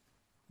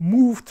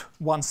moved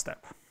one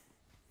step.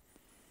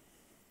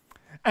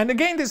 And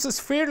again, this is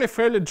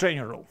fairly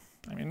general.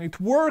 I mean, it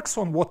works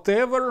on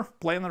whatever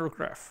planar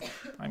graph.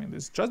 I mean,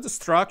 it's just the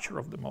structure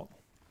of the model.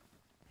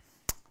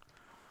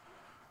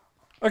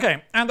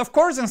 Okay, and of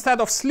course, instead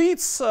of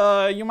slits,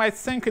 you might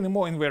think in a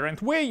more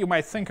invariant way. You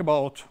might think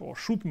about, or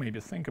should maybe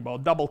think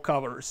about, double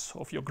covers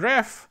of your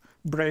graph,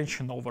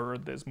 branching over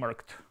these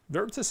marked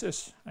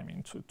vertices, I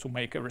mean, to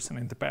make everything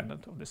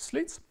independent of the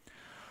slits.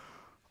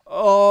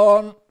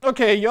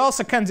 Okay, you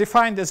also can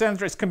define these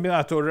entries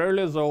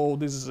combinatorially, though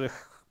this is a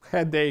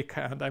headache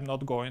and I'm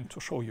not going to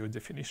show you a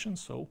definition.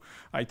 So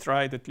I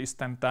tried at least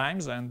 10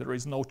 times and there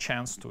is no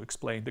chance to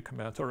explain the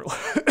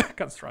combinatorial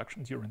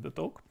construction during the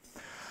talk.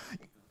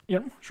 Yeah,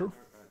 sure.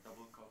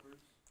 Double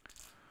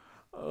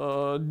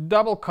covers?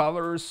 Double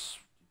covers,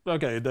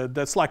 okay,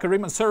 that's like a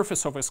Riemann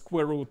surface of a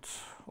square root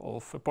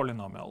of a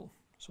polynomial.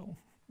 So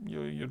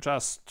you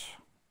just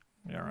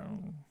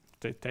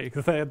take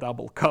the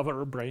double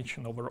cover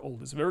branching over all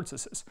these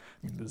vertices.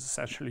 I mean, this is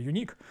essentially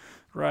unique,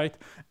 right?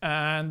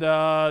 And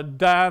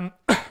then,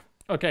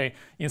 okay,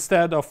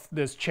 instead of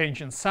this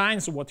change in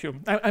signs, what you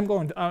I'm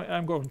going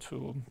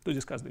to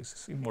discuss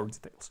this in more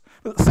details.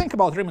 But think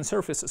about Riemann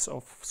surfaces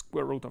of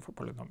square root of a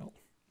polynomial.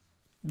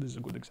 This is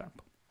a good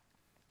example.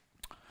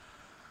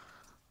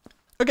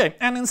 Okay,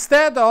 and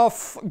instead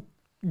of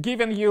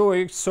giving you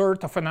a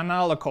sort of an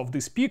analog of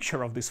this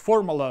picture of this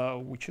formula,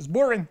 which is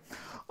boring,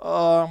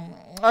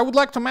 I would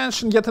like to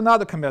mention yet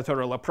another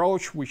combinatorial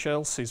approach, which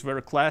also is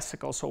very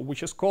classical, so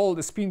which is called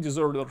the spin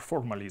disorder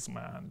formalism.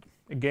 And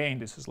again,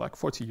 this is like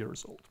 40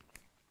 years old.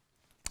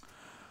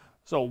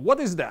 So what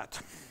is that?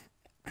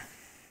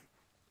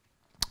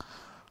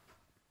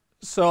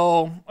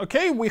 So,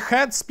 okay, we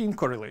had spin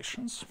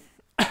correlations.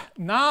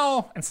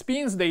 Now, and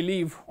spins, they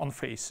live on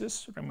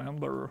faces.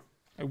 Remember,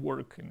 I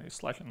work in a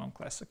slightly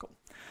non-classical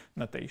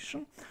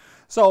notation.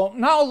 So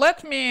now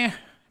let me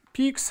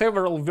pick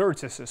several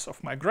vertices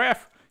of my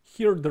graph.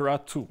 Here there are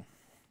 2.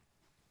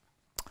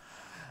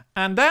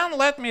 And then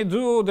let me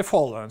do the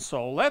following.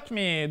 So let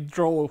me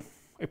draw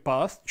a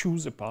path,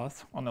 choose a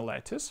path on a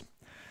lattice,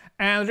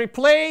 and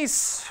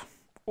replace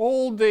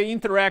all the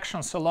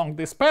interactions along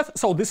this path.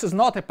 So this is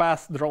not a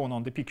path drawn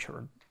on the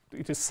picture.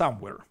 It is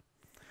somewhere.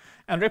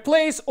 And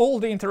replace all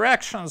the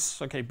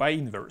interactions, okay, by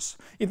inverse.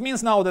 It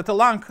means now that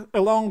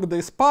along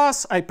this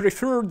path, I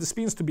prefer the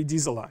spins to be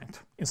disaligned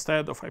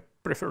instead of I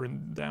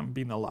preferring them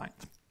being aligned.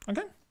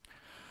 Okay?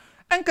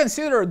 And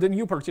consider the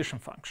new partition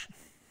function.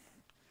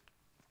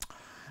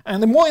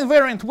 And the more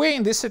invariant way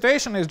in this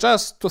situation is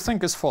just to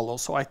think as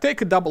follows. So I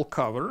take a double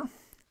cover.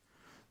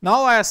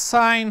 Now I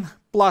assign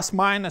plus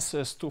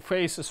minuses to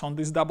faces on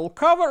this double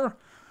cover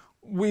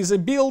with a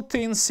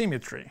built-in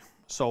symmetry.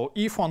 So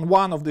if on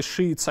one of the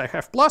sheets I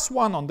have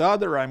 +1, on the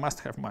other I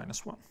must have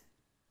 -1.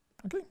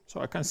 Okay,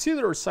 so I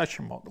consider such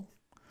a model.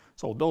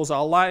 So those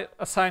are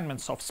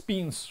assignments of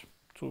spins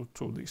to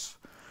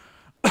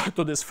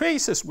these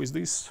faces with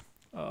this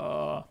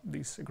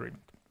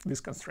agreement, this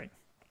constraint.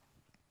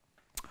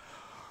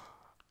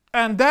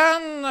 And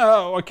then,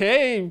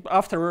 okay,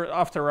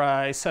 after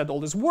I said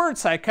all these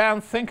words, I can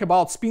think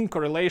about spin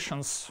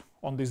correlations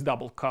on this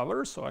double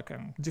cover, so I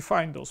can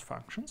define those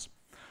functions.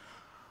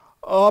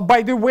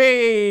 By the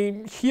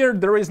way, here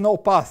there is no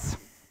path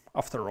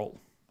after all.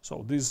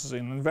 So this is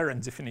an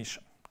invariant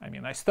definition. I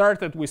mean, I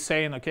started with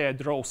saying, okay, I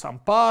draw some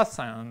paths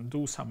and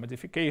do some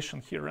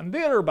modification here and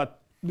there,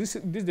 but this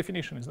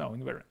definition is now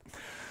invariant.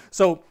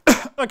 So,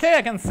 okay,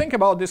 I can think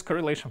about these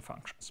correlation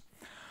functions.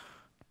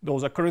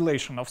 Those are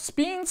correlation of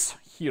spins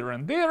here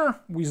and there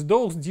with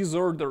those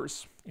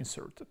disorders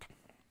inserted.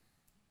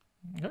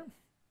 Okay?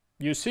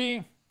 You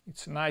see,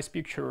 it's a nice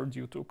picture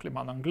due to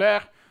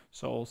Clément-Angler.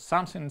 So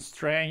something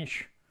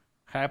strange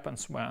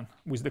happens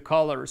with the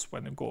colors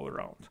when you go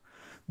around.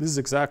 This is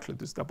exactly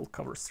this double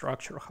cover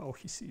structure, how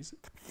he sees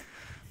it.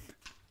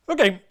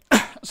 Okay,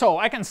 so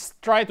I can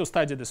try to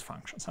study these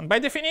functions. And by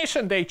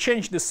definition, they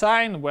change the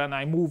sign when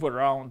I move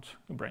around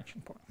a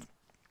branching point.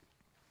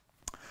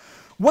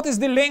 What is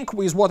the link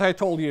with what I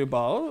told you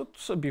about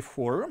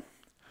before?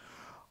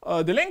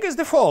 The link is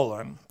the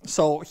following.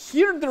 So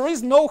here there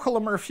is no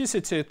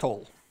holomorphicity at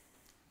all.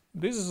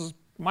 This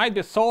might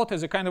be thought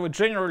as a kind of a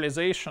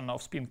generalization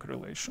of spin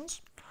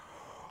correlations.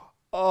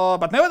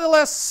 But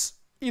nevertheless,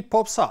 it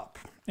pops up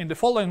in the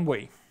following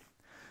way.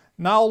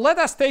 Now let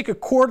us take a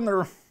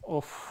corner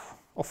of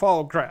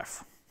our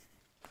graph.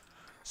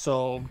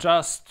 So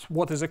just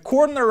what is a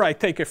corner? I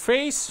take a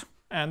face,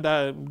 and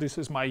this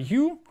is my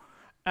U,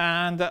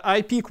 and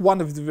I pick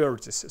one of the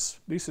vertices.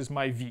 This is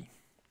my V.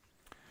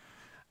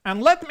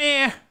 And let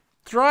me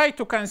try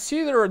to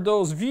consider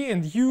those V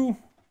and U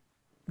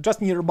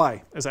just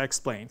nearby, as I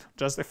explained.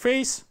 Just a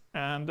face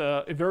and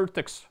a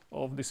vertex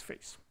of this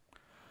face.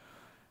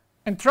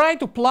 And try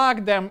to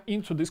plug them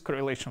into this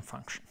correlation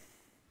function.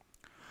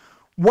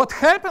 What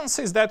happens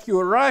is that you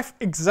arrive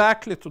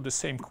exactly to the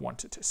same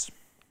quantities.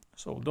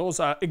 So those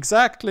are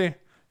exactly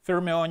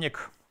fermionic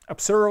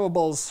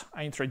observables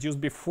I introduced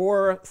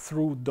before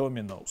through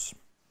dominoes.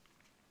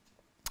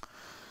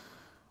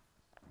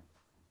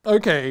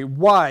 Okay,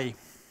 why?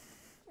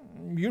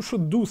 You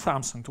should do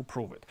something to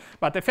prove it.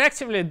 But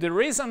effectively, the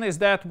reason is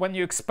that when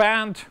you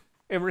expand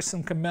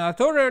everything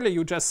combinatorially,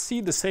 you just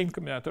see the same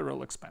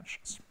combinatorial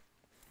expansions.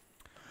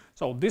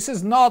 So this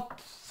is not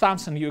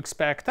something you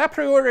expect a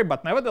priori,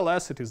 but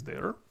nevertheless it is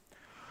there.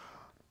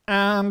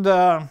 And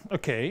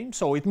okay,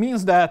 so it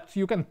means that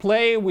you can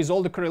play with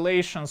all the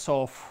correlations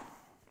of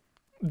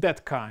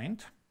that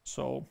kind.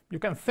 So you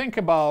can think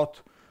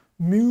about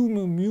mu,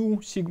 mu,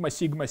 mu, sigma,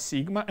 sigma,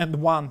 sigma, and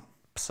one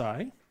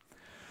psi.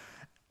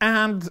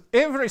 And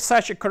every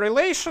such a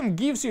correlation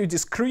gives you a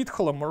discrete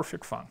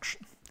holomorphic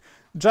function.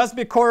 Just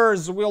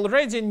because we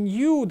already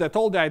knew that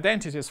all the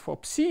identities for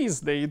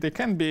psi's, they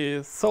can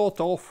be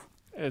thought of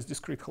as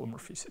discrete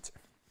holomorphicity.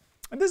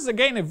 And this is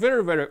again a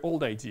very, very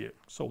old idea.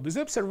 So this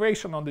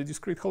observation on the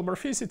discrete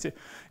holomorphicity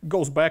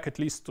goes back at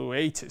least to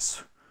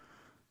 80s,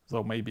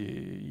 though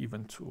maybe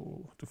even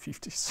to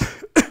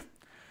 50s.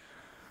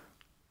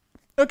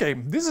 Okay,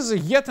 this is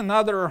yet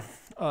another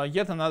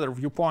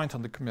viewpoint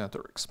on the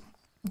combinatorics.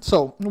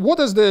 So what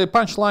is the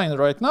punchline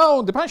right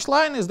now? The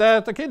punchline is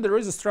that, okay, there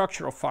is a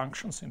structure of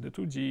functions in the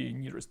 2D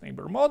nearest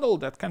neighbor model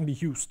that can be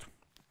used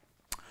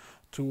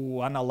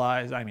to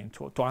analyze, I mean,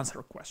 to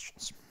answer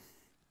questions.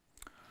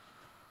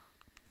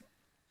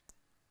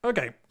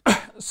 Okay,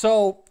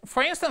 so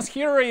for instance,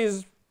 here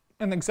is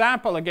an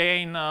example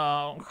again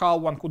how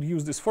one could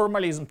use this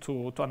formalism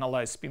to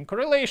analyze spin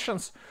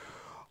correlations.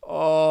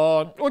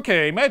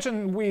 Okay,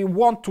 imagine we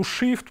want to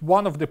shift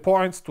one of the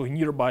points to a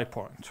nearby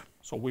point.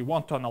 So we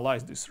want to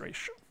analyze this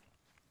ratio.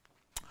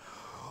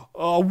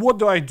 What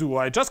do?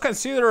 I just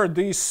consider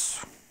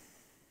this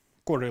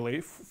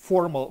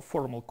formal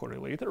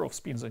correlator of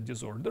spins and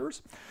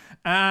disorders.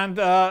 And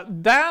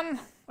then,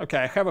 okay,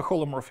 I have a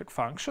holomorphic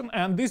function.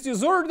 And this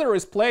disorder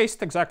is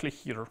placed exactly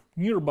here,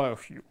 nearby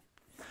of u.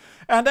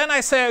 And then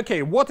I say,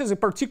 okay, what is a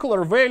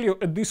particular value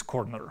at this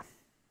corner?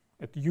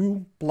 At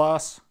u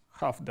plus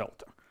half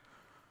delta.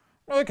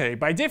 Okay,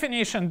 by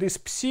definition, this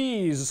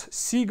psi is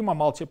sigma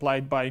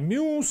multiplied by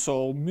mu,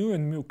 so mu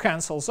and mu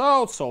cancels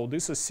out, so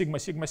this is sigma,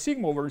 sigma,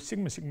 sigma over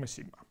sigma, sigma,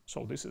 sigma.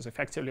 So this is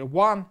effectively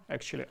 1,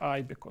 actually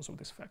I, because of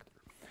this factor.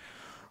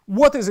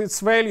 What is its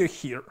value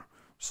here?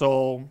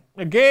 So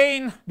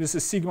again, this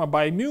is sigma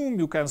by mu,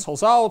 mu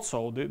cancels out,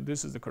 so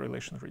this is the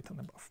correlation written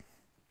above.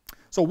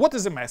 So what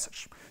is the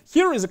message?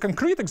 Here is a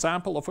concrete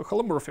example of a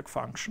holomorphic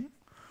function,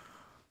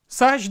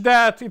 such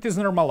that it is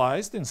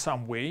normalized in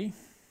some way.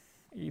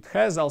 It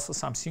has also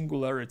some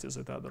singularities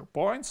at other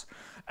points,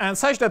 and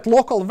such that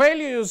local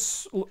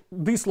values,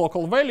 this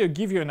local value,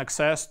 give you an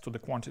access to the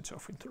quantity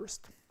of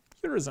interest.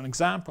 Here is an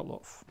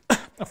example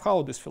of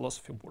how this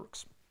philosophy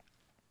works.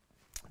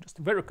 Just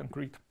a very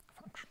concrete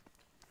function.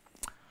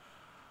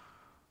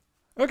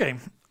 Okay,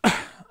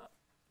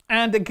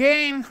 and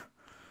again,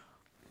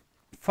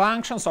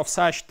 functions of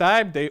such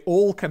type, they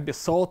all can be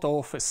thought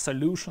of as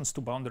solutions to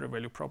boundary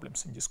value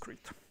problems in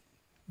discrete.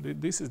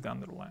 This is the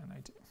underlying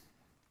idea.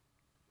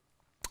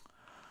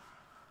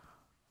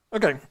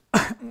 Okay,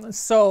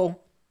 so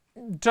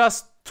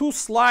just 2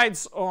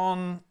 slides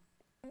on,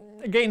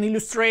 again,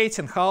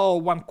 illustrating how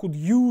one could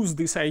use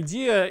this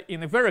idea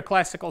in a very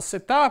classical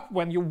setup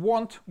when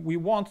we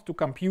want to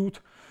compute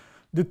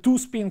the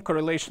 2-spin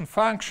correlation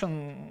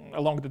function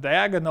along the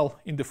diagonal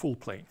in the full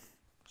plane.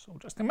 So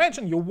just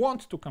imagine you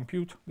want to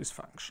compute this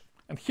function.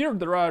 And here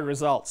there are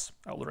results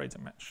I already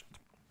mentioned.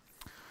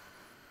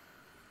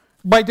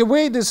 By the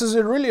way, this is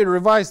a really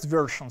revised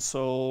version,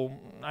 so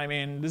I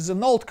mean, this is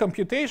an old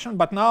computation,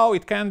 but now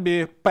it can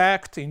be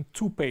packed in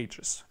 2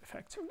 pages,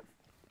 effectively.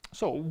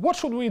 So what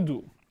should we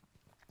do?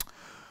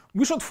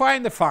 We should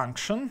find a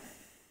function.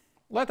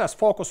 Let us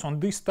focus on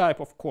this type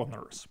of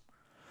corners.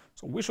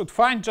 So we should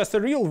find just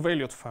a real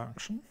valued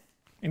function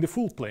in the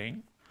full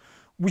plane,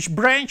 which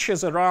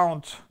branches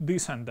around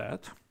this and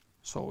that.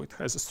 So it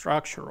has a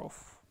structure of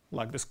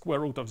like the square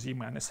root of z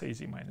minus a,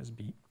 z minus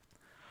b,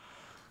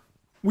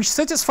 which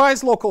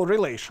satisfies local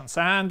relations.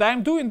 And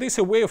I'm doing this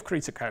a way of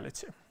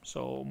criticality.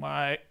 So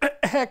my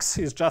x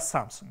is just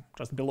something,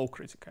 just below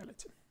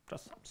criticality,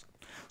 just something.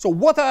 So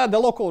what are the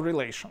local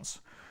relations?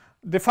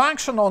 The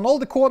function on all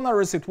the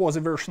corners, it was a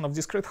version of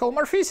discrete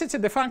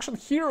holomorphicity. The function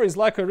here is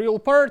like a real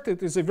part.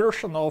 It is a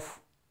version of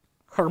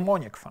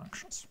harmonic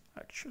functions,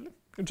 actually.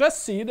 You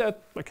just see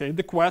that, okay,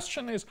 the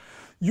question is,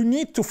 you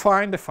need to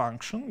find a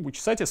function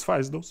which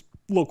satisfies those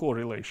local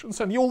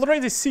relations. And you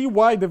already see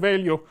why the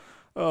value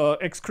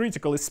x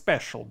critical is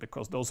special,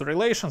 because those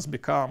relations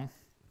become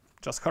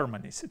just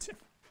harmonicity.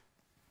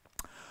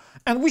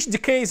 And which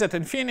decays at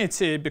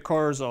infinity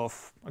because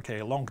of, okay,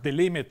 along the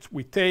limit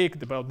we take,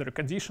 the boundary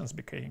conditions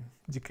decay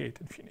at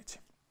infinity.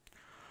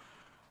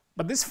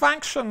 But this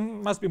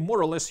function must be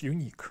more or less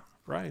unique,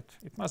 right?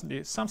 It must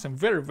be something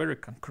very, very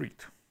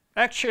concrete.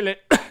 Actually,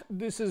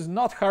 this is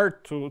not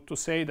hard to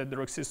say that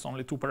there exists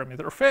only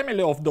 2-parameter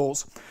family of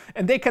those,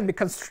 and they can be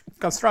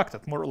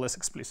constructed more or less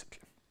explicitly.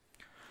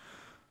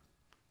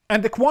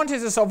 And the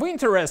quantities of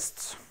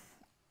interest,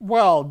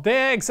 well,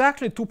 they're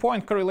exactly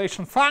 2-point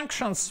correlation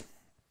functions.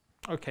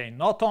 Okay,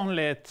 not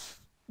only at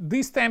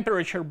this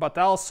temperature, but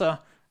also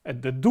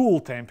at the dual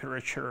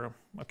temperature,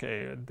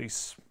 okay,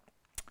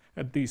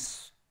 at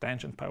this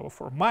tangent power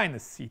 4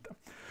 minus theta.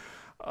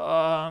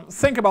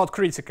 Think about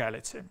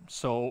criticality.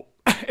 So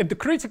at the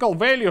critical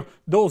value,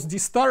 those d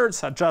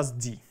stars are just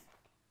d.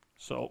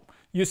 So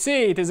you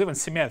see it is even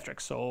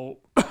symmetric. So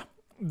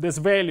these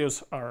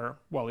values are,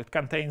 well, it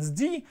contains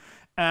D,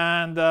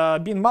 and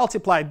being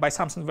multiplied by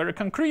something very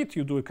concrete,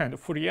 you do a kind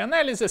of Fourier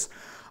analysis,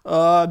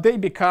 they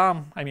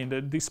become, I mean,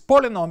 this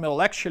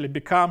polynomial actually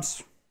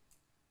becomes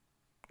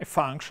a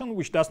function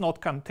which does not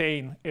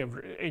contain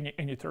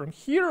any term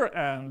here,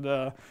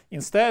 and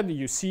instead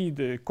you see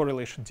the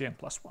correlation Dn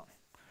plus 1.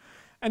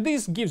 And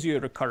this gives you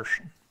a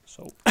recursion.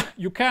 So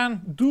you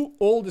can do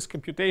all these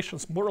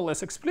computations more or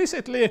less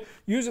explicitly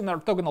using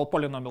orthogonal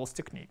polynomials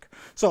technique.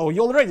 So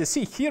you already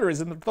see here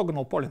is an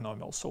orthogonal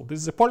polynomial. So this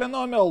is a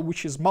polynomial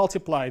which is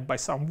multiplied by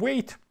some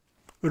weight,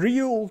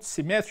 real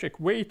symmetric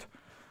weight,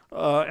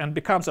 and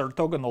becomes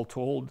orthogonal to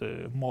all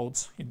the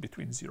modes in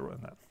between 0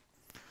 and n.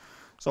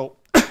 So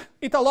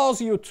it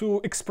allows you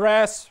to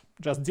express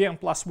just Dn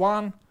plus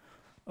 1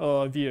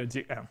 via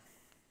Dn.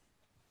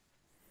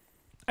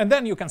 And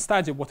then you can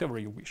study whatever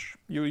you wish.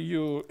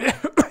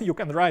 You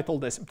can write all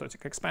the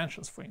asymptotic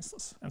expansions, for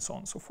instance, and so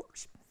on and so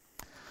forth.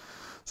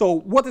 So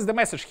what is the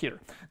message here?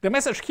 The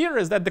message here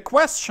is that the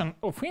question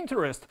of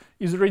interest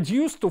is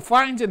reduced to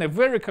finding a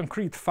very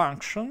concrete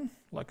function,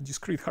 like a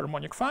discrete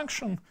harmonic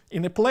function,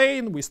 in a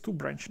plane with 2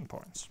 branching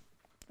points.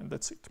 And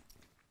that's it.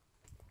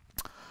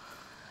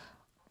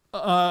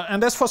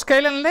 And as for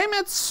scaling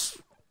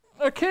limits,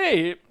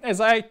 okay, as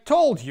I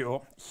told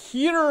you,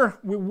 here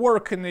we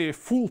work in a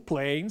full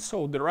plane,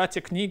 so there are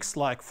techniques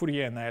like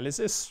Fourier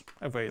analysis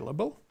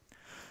available.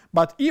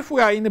 But if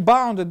we are in a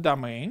bounded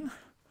domain,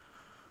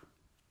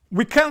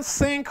 we can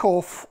think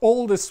of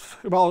all this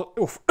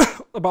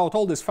about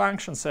all these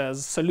functions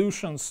as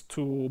solutions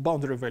to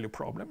boundary value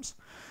problems.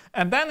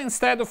 And then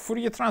instead of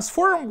Fourier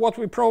transform, what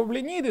we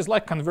probably need is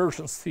like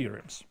convergence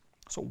theorems.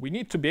 So we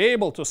need to be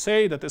able to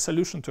say that a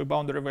solution to a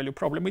boundary value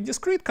problem in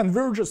discrete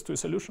converges to a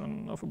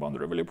solution of a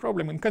boundary value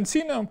problem in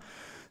continuum.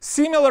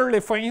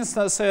 Similarly, for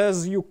instance,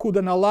 as you could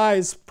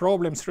analyze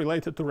problems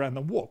related to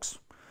random walks.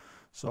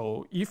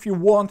 So if you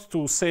want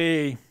to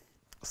say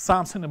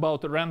something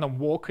about a random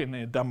walk in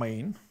a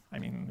domain, I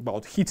mean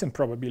about hitting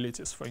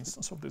probabilities, for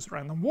instance, of this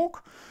random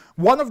walk,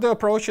 one of the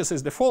approaches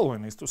is the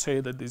following, is to say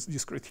that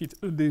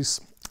this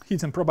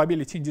hitting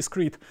probability in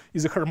discrete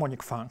is a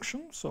harmonic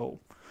function. So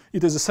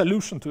it is a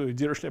solution to a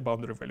Dirichlet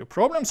boundary value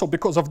problem. So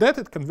because of that,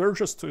 it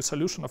converges to a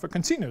solution of a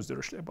continuous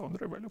Dirichlet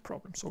boundary value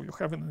problem. So you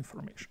have an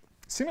information.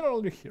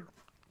 Similarly here.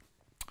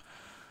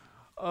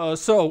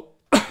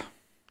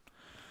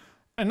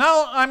 And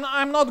now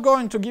I'm not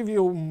going to give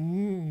you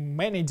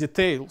many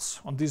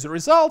details on these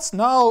results.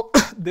 Now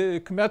the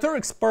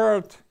combinatorics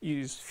part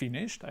is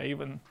finished. I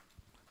even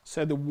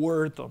said a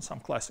word on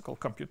some classical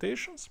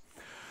computations.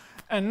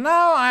 And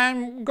now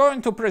I'm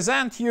going to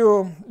present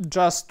you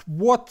just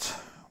what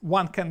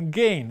one can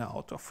gain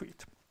out of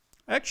it.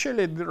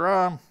 Actually, there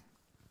are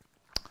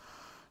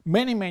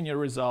many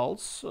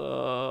results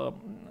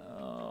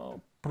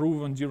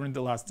proven during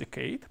the last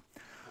decade.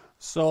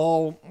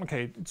 So,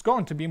 okay, it's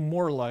going to be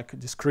more like a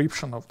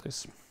description of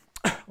this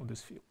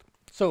field.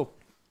 So,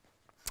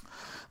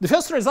 the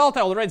first result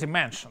I already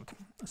mentioned.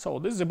 So,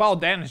 this is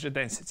about the energy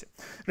density.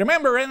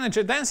 Remember,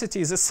 energy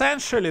density is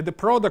essentially the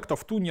product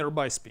of 2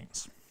 nearby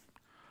spins.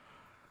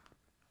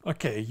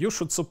 Okay, you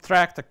should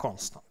subtract a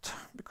constant,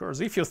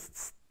 because if you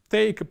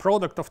take a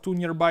product of 2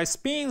 nearby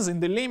spins, in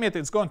the limit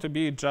it's going to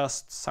be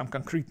just some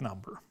concrete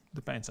number,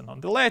 depending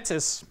on the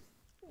lattice.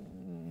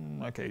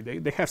 Okay,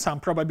 they have some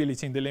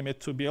probability in the limit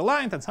to be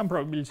aligned and some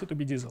probability to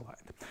be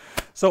disaligned.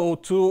 So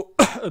to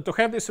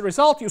have this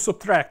result, you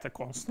subtract a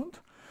constant,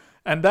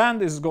 and then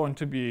this is going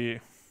to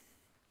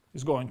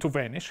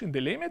vanish in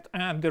the limit,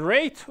 and the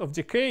rate of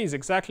decay is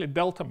exactly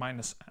delta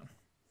minus n.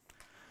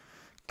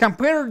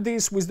 Compare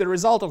this with the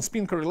result on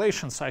spin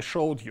correlations I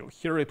showed you.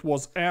 Here it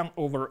was n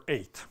over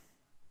 8.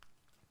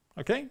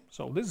 Okay,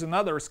 so this is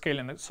another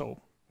scaling. So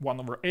 1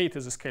 over 8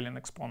 is a scaling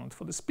exponent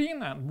for the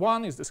spin, and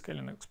 1 is the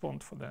scaling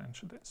exponent for the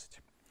energy density.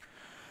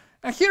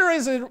 And here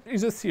is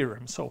a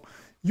theorem. So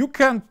you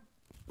can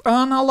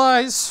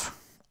analyze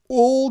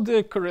all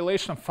the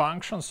correlation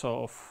functions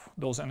of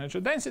those energy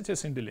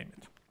densities in the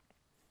limit.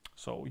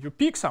 So you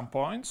pick some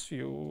points,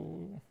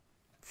 you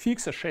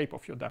fix a shape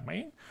of your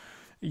domain,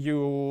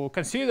 you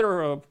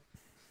consider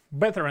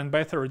better and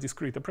better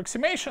discrete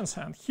approximations,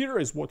 and here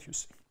is what you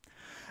see.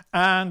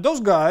 And those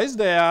guys,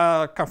 they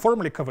are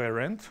conformally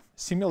covariant,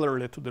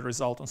 similarly to the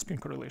result on spin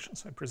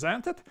correlations I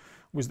presented,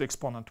 with the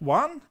exponent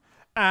 1.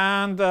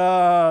 And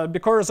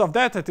because of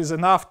that, it is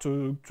enough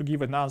to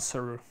give an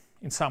answer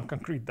in some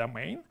concrete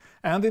domain.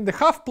 And in the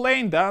half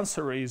plane, the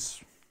answer is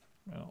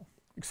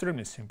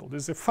extremely simple.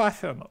 This is a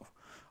Pfaffian of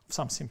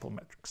some simple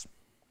metrics.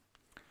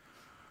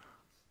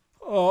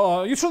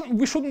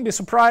 We shouldn't be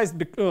surprised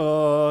that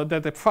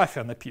the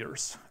Pfaffian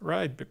appears,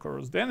 right?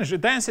 Because the energy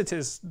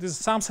densities, this is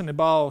something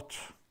about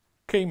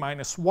k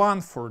minus 1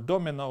 for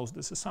dominoes.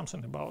 This is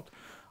something about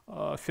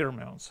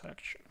fermions,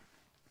 actually.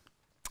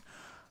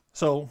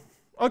 So,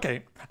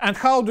 okay. And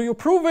how do you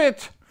prove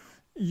it?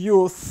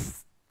 You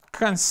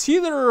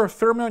consider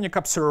fermionic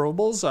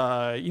observables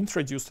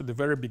introduced at the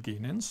very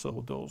beginning.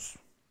 So those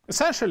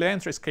essentially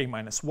entries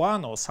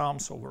k-1 or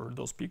sums over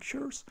those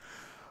pictures.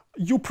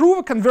 You prove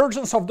a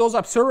convergence of those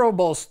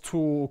observables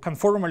to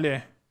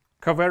conformally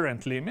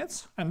covariant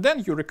limits, and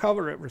then you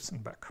recover everything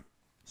back.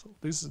 So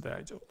this is the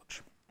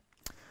ideology.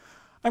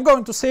 I'm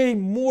going to say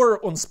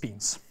more on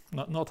spins,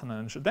 not on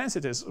energy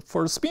densities.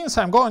 For spins,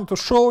 I'm going to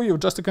show you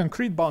just a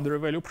concrete boundary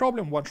value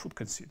problem one should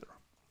consider.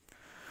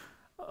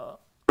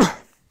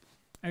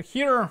 And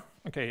here,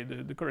 okay,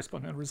 the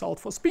corresponding result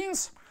for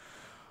spins.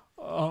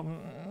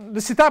 The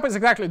setup is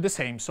exactly the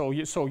same. So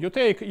you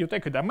take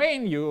a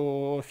domain,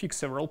 you fix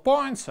several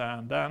points,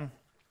 and then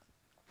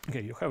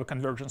okay, you have a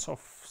convergence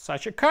of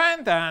such a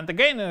kind. And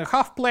again, in a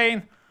half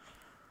plane,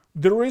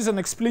 there is an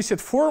explicit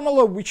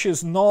formula which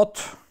is not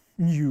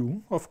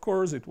new. Of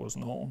course, it was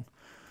known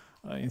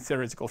in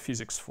theoretical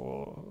physics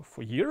for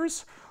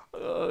years,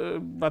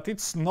 but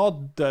it's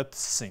not that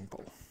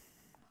simple.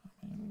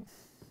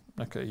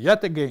 Okay,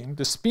 yet again,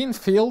 the spin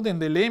field in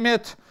the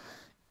limit,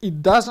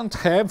 it doesn't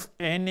have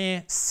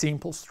any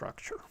simple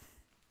structure.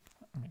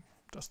 I mean,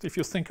 just if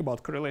you think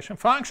about correlation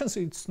functions,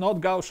 it's not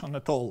Gaussian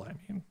at all. I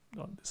mean,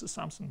 this is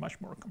something much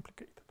more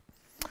complicated.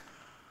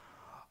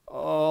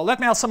 Let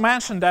me also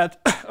mention that,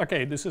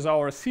 okay, this is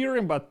our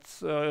theorem, but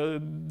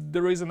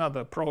there is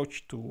another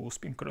approach to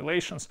spin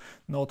correlations,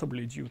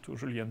 notably due to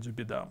Julien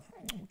Dubida,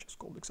 which is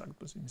called exact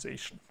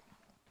Bosnianization.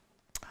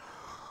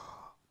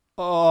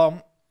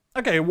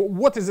 Okay,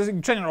 what is the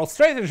general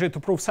strategy to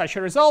prove such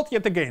a result?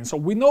 Yet again, so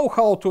we know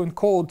how to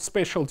encode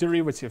spatial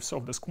derivatives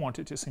of these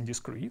quantities in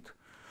discrete.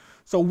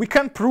 So we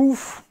can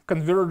prove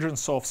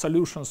convergence of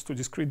solutions to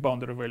discrete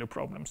boundary value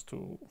problems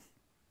to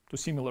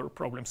similar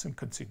problems in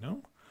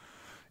continuum.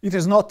 It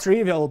is not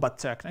trivial, but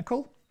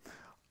technical.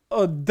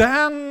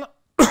 Then,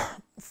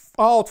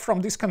 out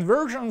from this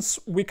convergence,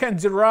 we can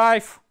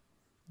derive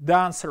the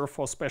answer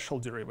for special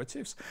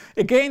derivatives.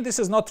 Again, this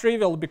is not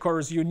trivial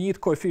because you need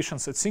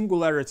coefficients at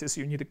singularities.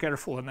 You need a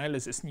careful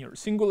analysis near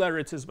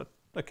singularities, but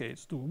okay,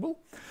 it's doable.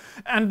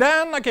 And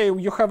then, okay,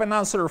 you have an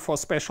answer for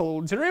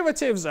special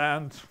derivatives,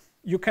 and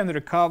you can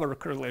recover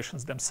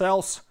correlations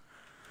themselves.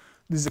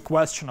 This is a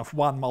question of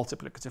one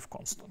multiplicative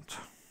constant.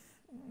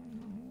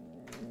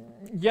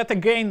 Yet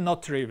again,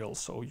 not trivial,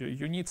 so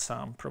you need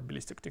some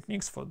probabilistic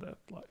techniques for that,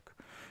 like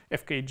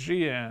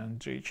FKG and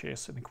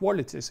IHES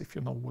inequalities, if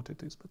you know what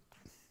it is, but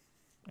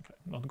okay,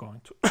 I'm not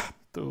going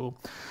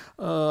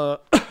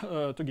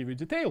to give you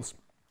details.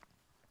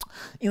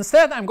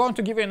 Instead, I'm going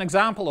to give you an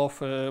example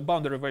of a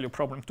boundary value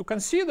problem to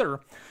consider.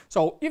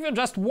 So if you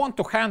just want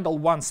to handle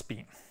one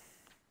spin,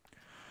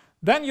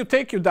 then you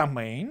take your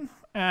domain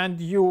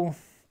and you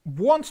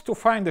want to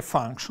find a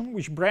function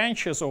which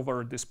branches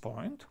over this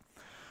point,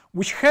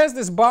 which has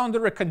these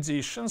boundary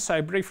conditions I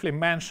briefly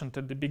mentioned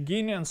at the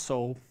beginning,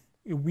 so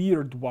a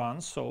weird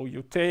one. So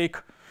you take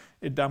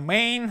a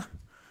domain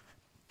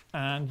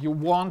and you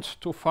want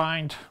to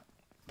find,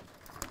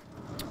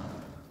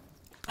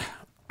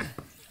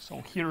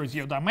 so here is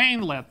your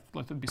domain, let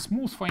it be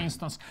smooth for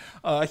instance,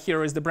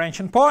 here is the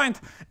branching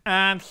point,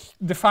 and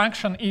the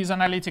function is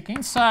analytic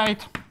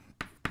inside.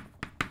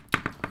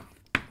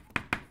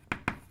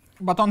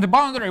 But on the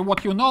boundary,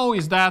 what you know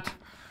is that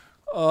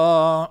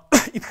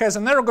it has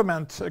an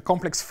argument, a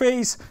complex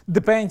phase,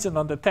 depending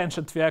on the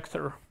tangent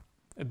vector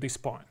at this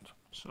point.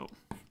 So,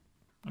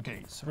 okay,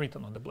 it's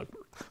written on the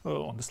blackboard,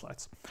 on the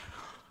slides.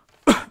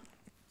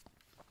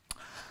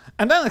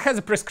 And then it has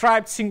a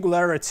prescribed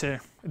singularity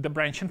at the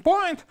branching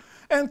point,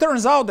 and it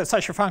turns out that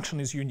such a function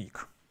is unique.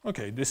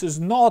 Okay, this is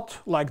not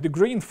like the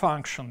green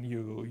function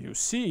you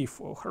see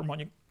for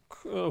harmonic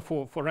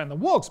for random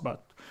walks,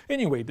 but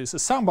anyway, this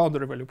is some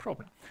boundary value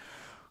problem.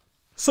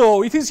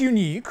 So it is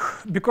unique.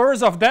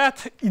 Because of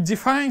that, it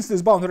defines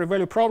this boundary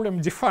value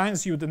problem,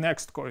 defines you the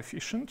next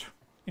coefficient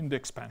in the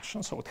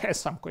expansion. So it has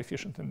some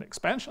coefficient in the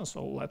expansion,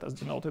 so let us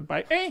denote it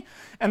by A.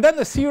 And then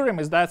the theorem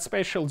is that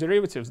spatial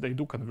derivatives, they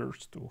do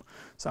converge to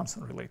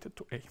something related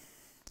to A.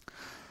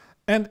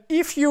 And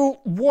if you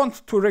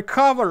want to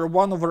recover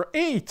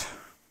 1/8,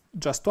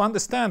 just to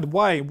understand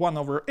why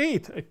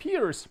 1/8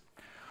 appears,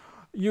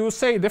 you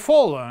say the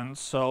following.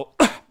 So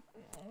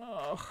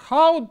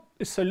how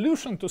a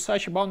solution to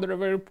such a boundary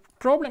value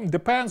problem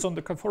depends on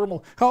the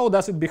conformal, how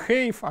does it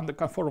behave under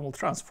conformal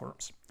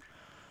transforms.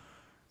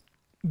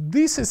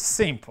 This is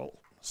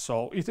simple.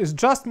 So it is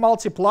just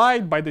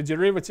multiplied by the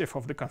derivative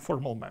of the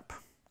conformal map.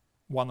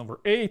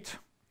 1/8,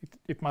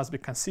 it must be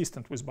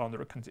consistent with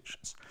boundary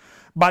conditions.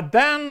 But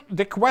then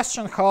the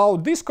question how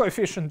this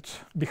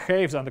coefficient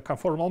behaves under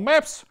conformal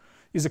maps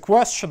is a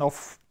question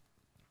of,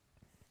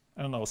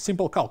 I don't know,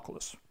 simple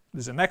calculus.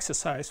 This is an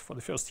exercise for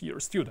the first year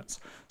students.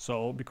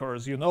 So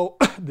because you know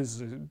this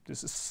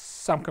is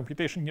some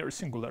computation near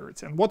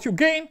singularity. And what you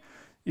gain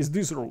is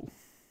this rule.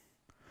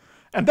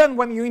 And then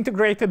when you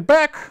integrate it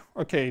back,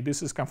 okay,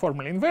 this is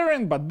conformally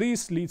invariant, but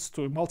this leads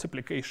to a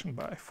multiplication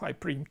by phi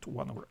prime to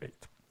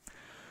 1/8.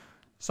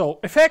 So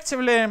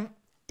effectively,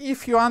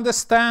 if you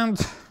understand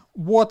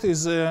what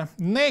is the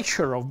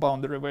nature of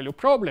boundary value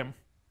problem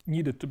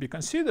needed to be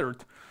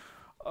considered,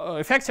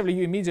 effectively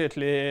you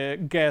immediately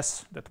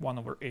guess that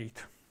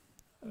 1/8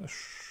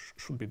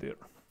 should be there.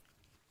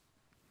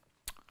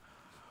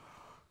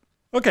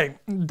 Okay,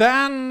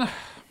 then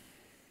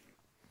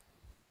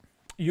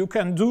you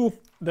can do,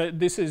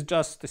 this is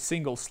just a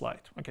single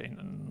slide, okay,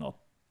 not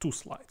 2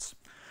 slides.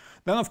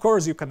 Then of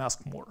course you can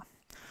ask more.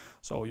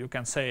 So you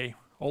can say,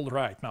 all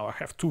right, now I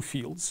have 2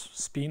 fields,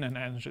 spin and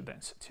energy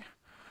density.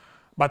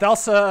 But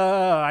also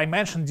I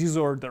mentioned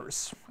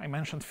disorders, I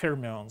mentioned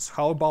fermions.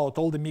 How about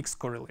all the mixed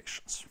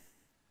correlations?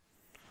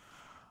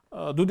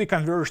 Do they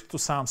converge to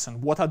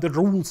something? What are the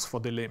rules for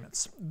the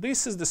limits?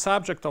 This is the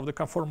subject of the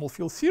conformal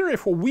field theory,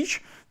 for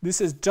which this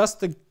is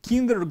just a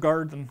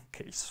kindergarten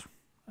case.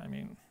 I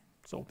mean,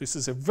 so this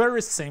is a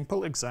very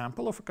simple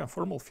example of a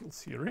conformal field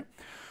theory.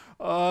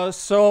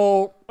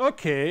 So,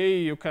 okay,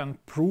 you can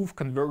prove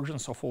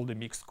convergence of all the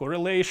mixed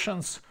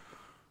correlations.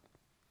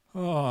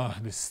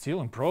 This is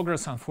still in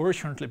progress,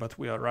 unfortunately, but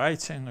we are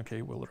writing.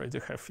 Okay, we already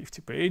have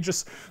 50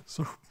 pages,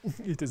 so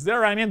it is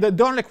there. I mean, the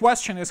only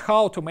question is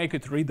how to make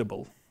it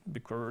readable,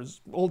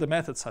 because all the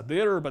methods are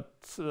there, but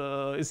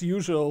as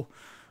usual,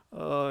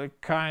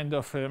 kind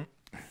of a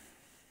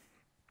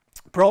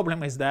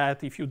problem is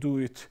that if you do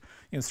it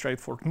in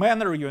straightforward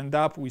manner, you end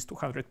up with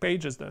 200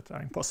 pages that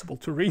are impossible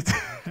to read.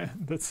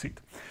 That's it.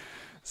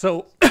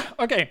 So,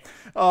 okay,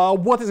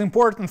 what is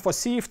important for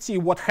CFT?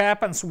 What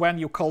happens when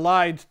you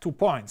collide 2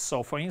 points?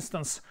 So, for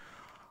instance,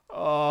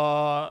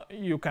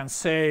 you can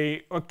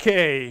say,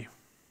 okay,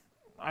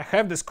 I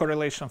have these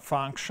correlation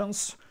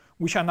functions,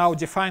 which are now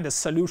defined as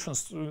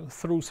solutions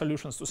through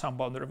solutions to some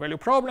boundary value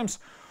problems.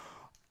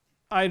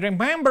 I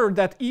remember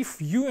that if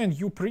U and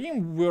U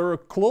prime were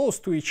close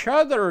to each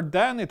other,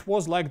 then it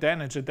was like the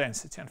energy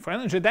density. And for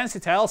energy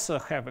density, I also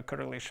have a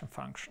correlation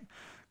function.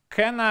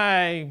 Can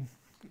I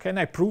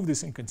prove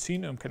this in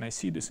continuum? Can I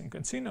see this in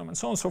continuum? And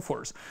so on and so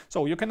forth.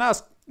 So you can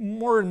ask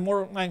more and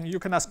more, and you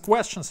can ask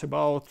questions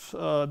about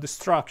the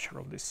structure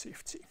of this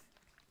CFT.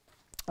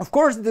 Of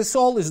course, this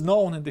all is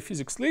known in the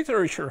physics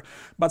literature,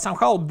 but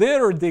somehow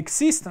there the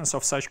existence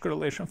of such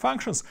correlation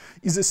functions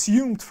is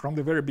assumed from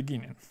the very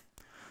beginning.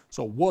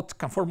 So what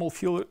conformal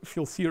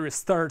field theory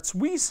starts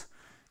with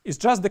is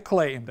just the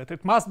claim that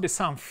it must be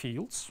some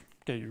fields,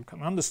 okay, you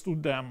can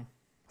understand them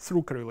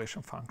through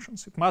correlation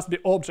functions. It must be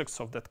objects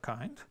of that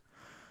kind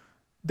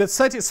that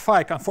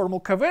satisfy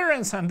conformal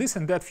covariance and this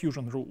and that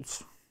fusion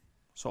rules.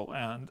 So,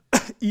 and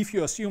if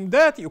you assume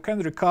that, you can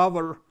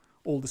recover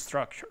all the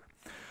structure.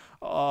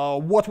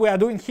 What we are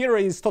doing here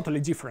is totally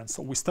different.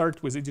 So we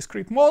start with a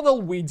discrete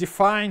model, we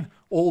define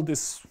all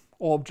these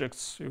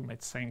objects, you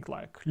might think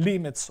like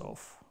limits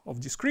of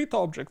discrete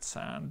objects,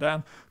 and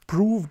then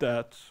prove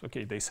that,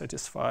 okay, they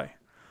satisfy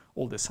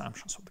all the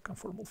assumptions of the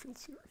conformal field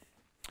theory.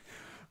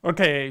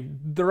 Okay,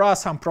 there are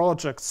some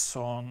projects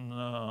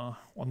on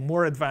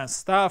more advanced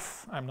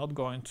stuff. I'm not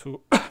going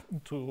to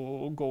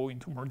go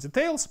into more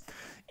details.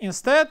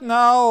 Instead,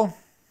 now,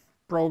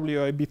 probably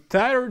you're a bit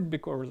tired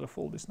because of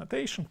all this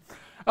notation.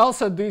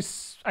 Also,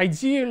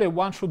 ideally,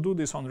 one should do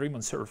this on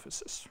Riemann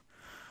surfaces.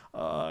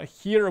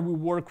 Here we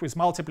work with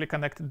multiply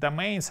connected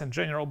domains and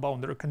general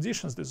boundary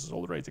conditions. This is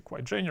already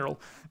quite general.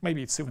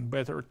 Maybe it's even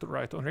better to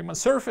write on Riemann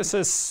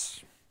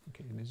surfaces.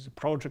 Okay, this is a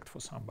project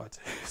for somebody,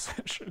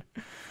 essentially.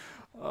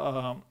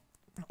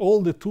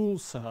 All the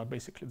tools are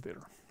basically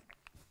there.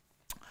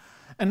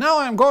 And now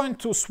I'm going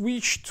to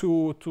switch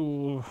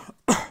to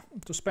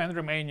spend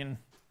remaining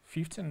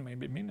 15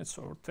 maybe minutes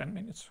or 10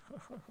 minutes,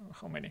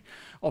 how many,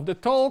 of the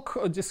talk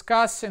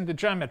discussing the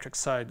geometric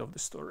side of the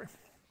story.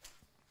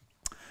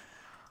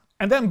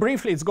 And then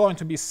briefly, it's going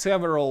to be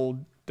several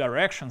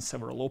directions,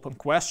 several open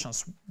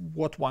questions,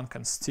 what one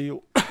can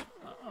still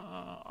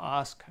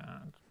ask.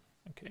 And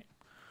okay.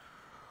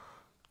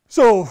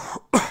 So,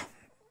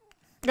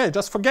 yeah,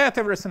 just forget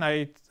everything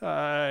I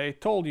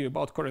told you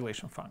about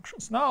correlation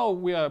functions. Now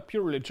we are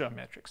purely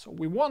geometric. So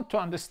we want to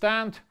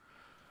understand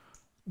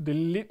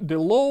the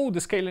law of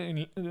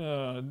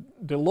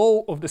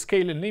the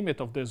scaling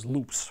limit of these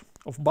loops,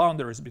 of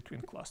boundaries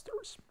between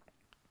clusters.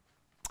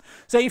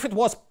 So if it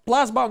was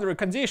plus boundary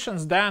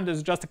conditions, then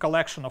there's just a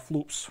collection of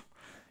loops.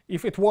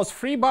 If it is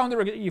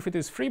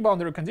free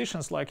boundary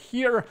conditions like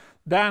here,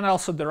 then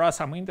also there are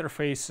some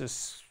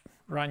interfaces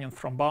running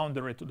from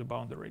boundary to the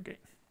boundary again.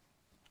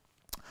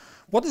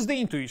 What is the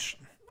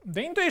intuition?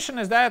 The intuition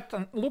is that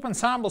loop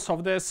ensembles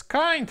of this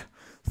kind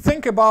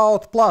think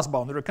about plus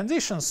boundary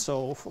conditions.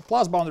 So for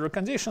plus boundary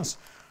conditions,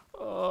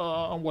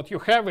 what you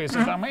have is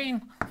a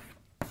domain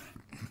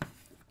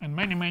and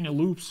many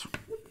loops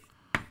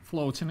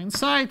floating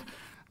inside.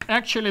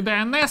 Actually, they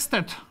are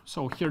nested,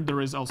 so here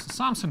there is also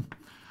something.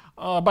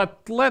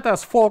 But let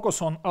us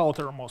focus on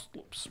outermost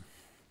loops.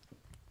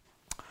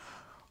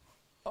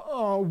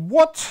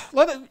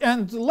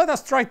 Let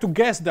us try to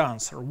guess the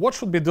answer. What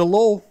should be the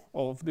law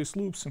of these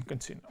loops in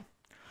continuum?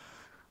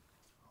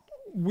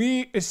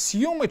 We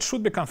assume it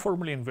should be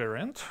conformally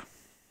invariant,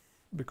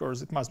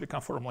 because it must be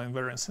conformal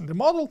invariance in the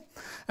model.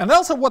 And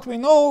also what we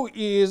know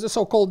is the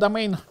so-called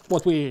domain,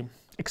 what we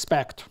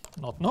expect,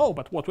 not know,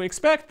 but what we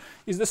expect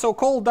is the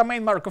so-called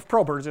domain Markov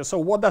property. So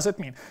what does it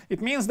mean?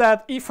 It means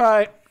that if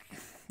I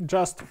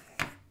just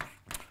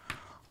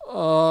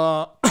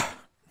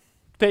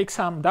take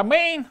some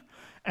domain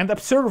and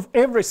observe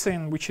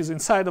everything which is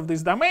inside of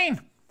this domain,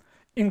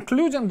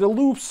 including the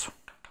loops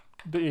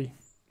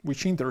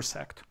which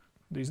intersect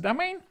this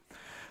domain,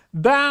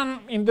 then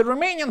in the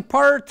remaining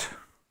part,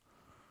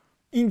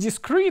 in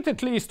discrete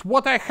at least,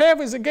 what I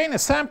have is again a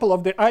sample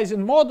of the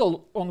Ising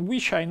model on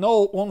which I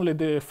know only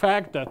the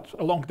fact that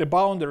along the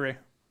boundary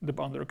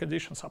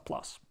conditions are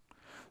plus.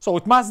 So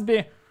it must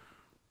be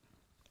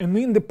an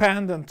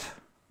independent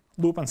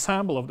loop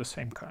ensemble of the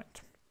same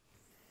kind.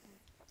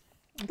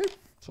 Okay,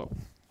 so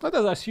let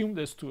us assume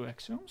these two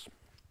axioms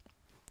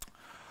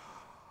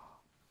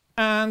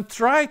and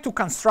try to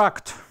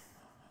construct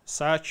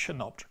such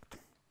an object,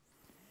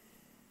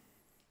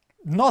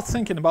 not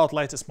thinking about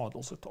lattice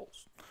models at all.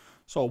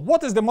 So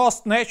what is the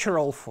most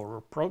natural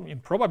in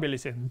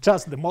probability,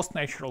 just the most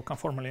natural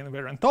conformally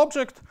invariant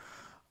object?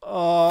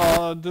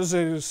 This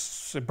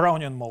is a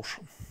Brownian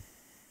motion.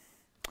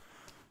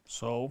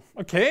 So,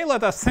 okay,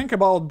 let us think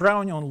about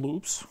Brownian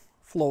loops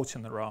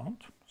floating around.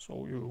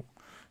 So you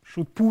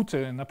should put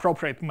an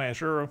appropriate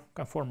measure,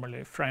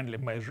 conformally friendly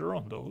measure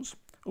on those.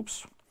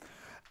 Oops.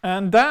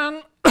 And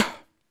then,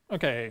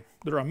 okay,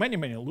 there are many,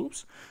 many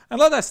loops. And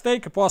let us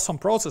take a Poisson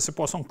process, a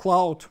Poisson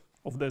cloud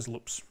of these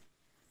loops.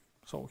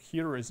 So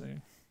here is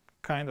a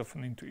kind of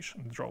an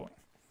intuition drawing.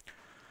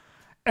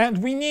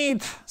 And we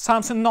need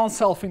something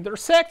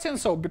non-self-intersecting.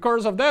 So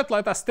because of that,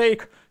 let us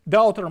take the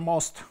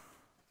outermost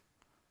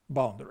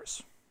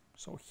boundaries.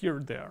 So here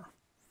they are.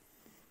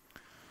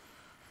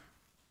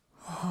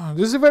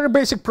 This is a very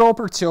basic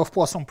property of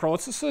Poisson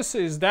processes,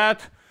 is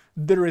that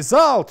the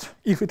result,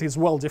 if it is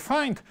well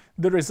defined,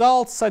 the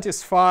results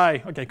satisfy,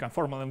 okay,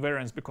 conformal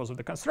invariance because of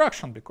the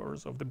construction,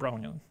 because of the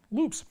Brownian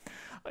loops.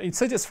 It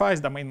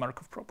satisfies the main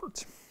Markov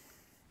property.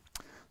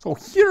 So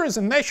here is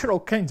a natural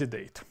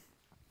candidate.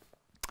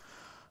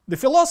 The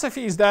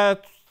philosophy is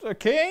that,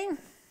 okay,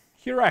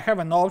 here I have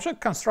an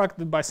object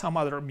constructed by some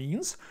other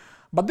means,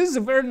 but this is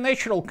a very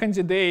natural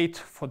candidate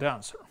for the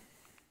answer.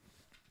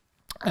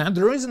 And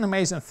there is an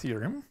amazing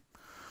theorem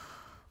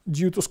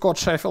due to Scott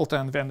Sheffield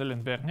and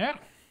Wendelin Vernier,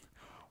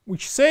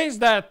 which says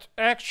that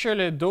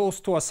actually those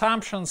two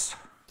assumptions,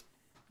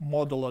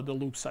 modulo the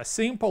loops are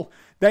simple,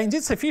 they're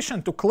indeed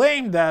sufficient to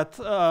claim that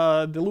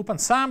the loop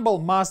ensemble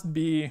must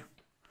be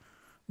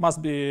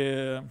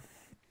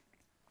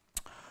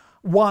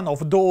one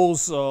of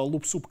those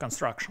loop soup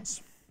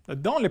constructions.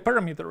 The only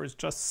parameter is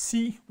just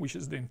C, which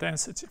is the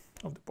intensity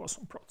of the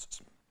Poisson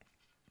process.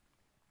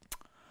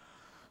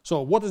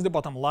 So what is the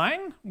bottom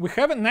line? We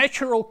have a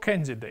natural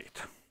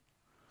candidate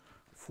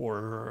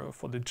for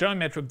the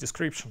geometric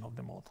description of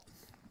the model.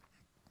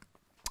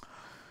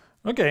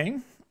 Okay,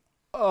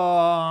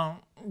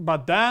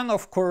 but then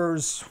of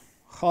course,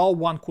 how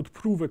one could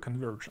prove a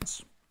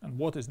convergence and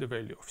what is the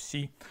value of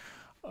C?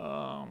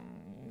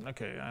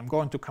 Okay, I'm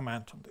going to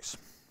comment on this.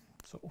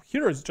 So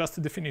here is just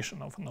a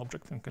definition of an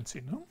object in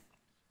continuum.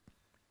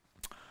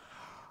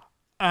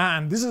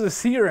 And this is a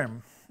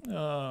theorem,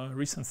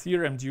 recent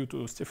theorem due to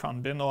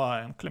Stéphane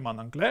Benoit and Clément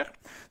Angler,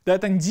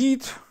 that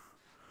indeed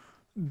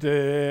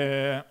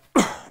the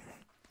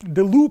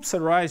loops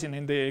arising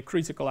in the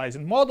critical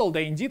Ising model,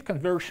 they indeed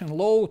converge in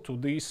law to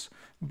this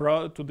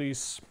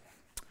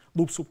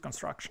loop soup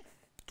construction,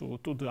 to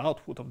the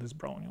output of this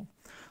Brownian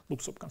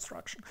loop soup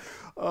construction.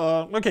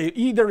 Okay,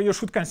 either you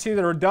should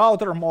consider the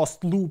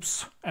outermost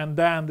loops and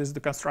then this is the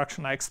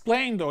construction I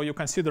explained, or you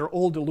consider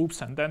all the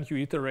loops and then you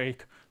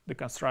iterate the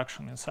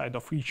construction inside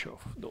of each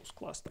of those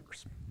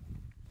clusters.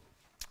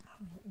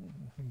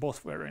 Both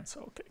variants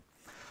are okay.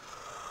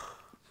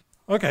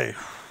 Okay.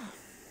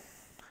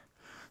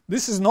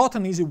 This is not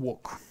an easy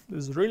walk.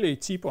 This is really a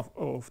tip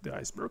of the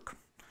iceberg.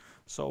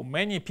 So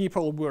many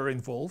people were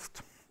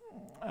involved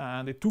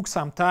and it took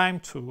some time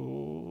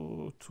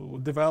to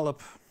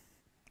develop,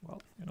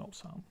 well, you know,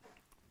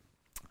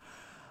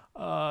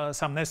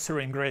 some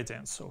necessary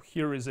ingredients. So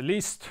here is a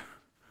list.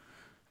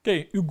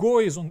 Okay, Hugo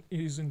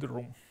is in the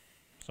room,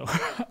 so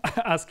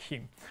ask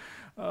him.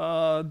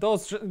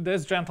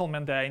 Those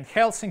gentlemen, they're in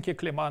Helsinki,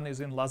 Clément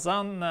is in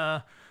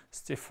Lausanne,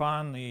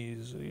 Stéphane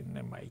is in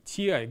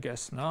MIT, I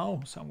guess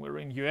now, somewhere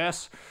in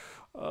US.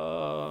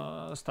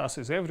 Stas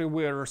is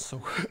everywhere,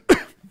 so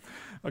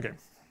okay.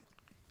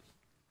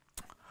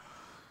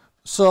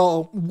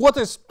 So what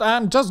is,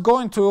 I'm just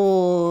going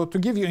to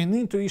give you an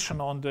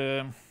intuition on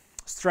the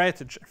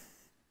strategy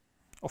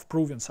of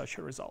proving such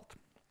a result.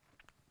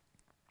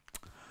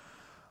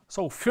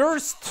 So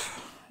first,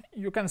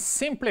 you can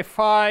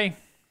simplify.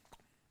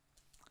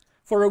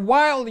 For a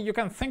while, you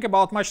can think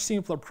about much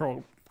simpler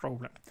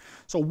problem.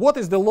 So what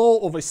is the law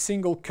of a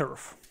single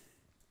curve?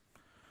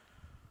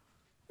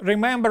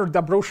 Remember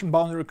Dobrosian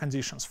boundary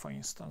conditions, for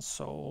instance.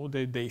 So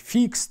they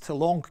fixed a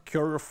long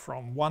curve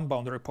from one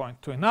boundary point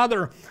to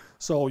another.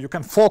 So you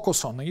can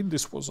focus on it.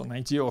 This was an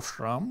idea of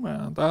Schramm,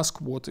 and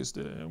ask what is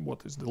the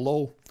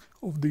law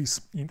of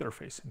this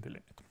interface in the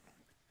limit.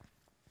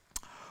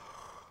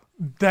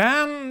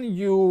 Then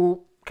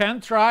you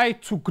can try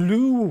to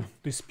glue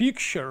this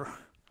picture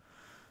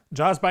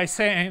just by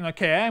saying,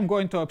 okay, I'm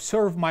going to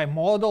observe my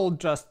model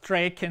just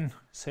tracking,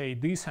 say,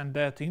 this and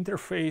that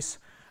interface,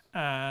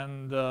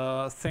 and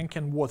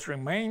thinking what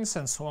remains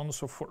and so on and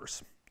so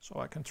forth. So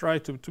I can try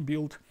to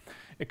build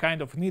a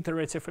kind of an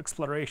iterative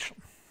exploration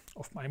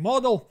of my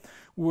model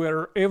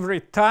where every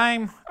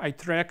time I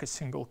track a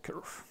single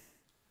curve.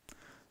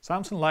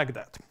 Something like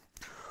that.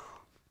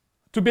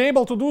 To be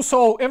able to do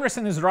so,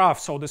 everything is rough,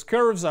 so these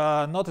curves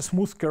are not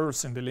smooth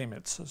curves in the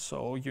limits.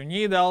 So you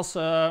need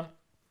also,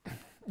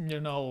 you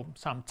know,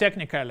 some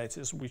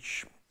technicalities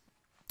which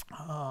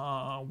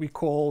we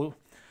call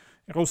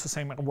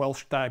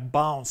Russell-Seymour-Welch type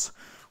bounds,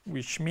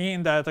 which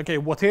mean that, okay,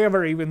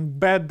 whatever even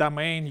bad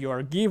domain you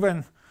are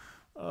given,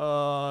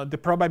 the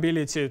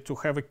probability to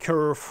have a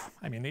curve,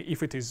 I mean,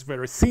 if it is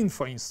very thin,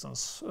 for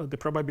instance, the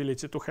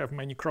probability to have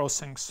many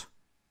crossings,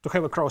 to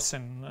have a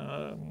crossing,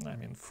 I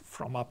mean,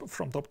 from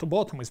top to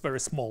bottom is very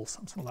small,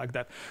 something like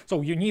that.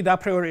 So you need a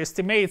priori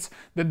estimates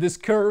that these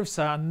curves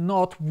are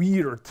not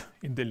weird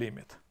in the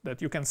limit, that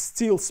you can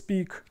still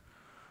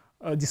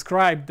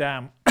describe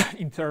them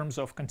in terms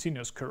of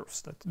continuous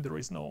curves, that there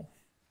is no,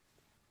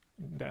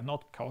 they're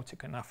not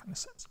chaotic enough in a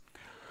sense.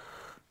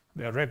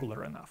 They're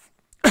regular enough.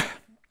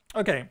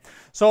 Okay,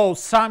 so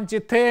some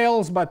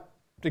details, but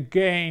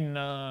again,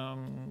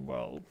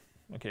 well,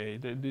 okay,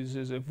 this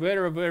is a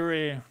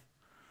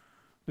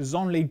there's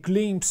only a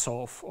glimpse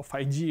of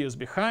ideas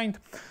behind.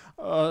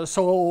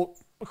 So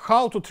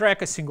how to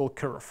track a single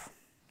curve?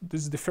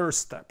 This is the first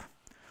step.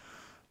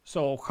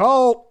 So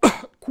how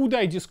could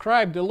I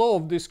describe the law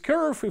of this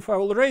curve if I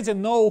already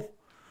know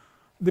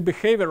the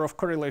behavior of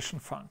correlation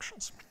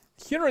functions?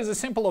 Here is a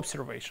simple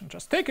observation.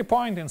 Just take a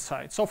point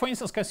inside. So for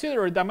instance,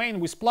 consider a domain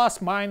with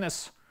plus,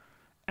 minus,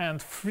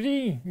 and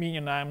free,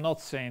 meaning I'm not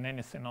saying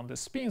anything on the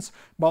spins,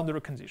 boundary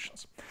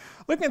conditions.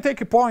 Let me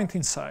take a point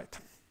inside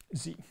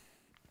Z.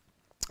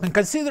 And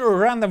consider a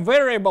random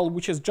variable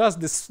which is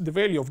just the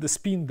value of the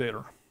spin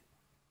there.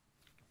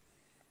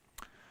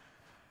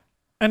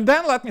 And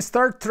then let me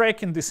start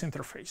tracking this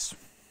interface.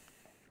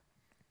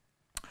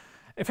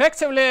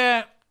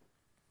 Effectively,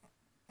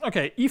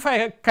 okay, if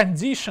I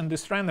condition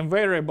this random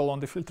variable on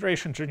the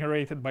filtration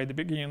generated by the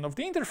beginning of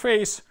the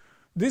interface,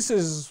 this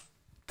is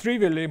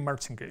trivially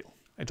martingale.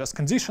 I just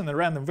condition a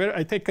random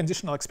I take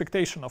conditional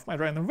expectation of my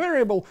random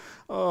variable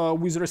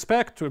with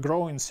respect to a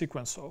growing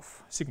sequence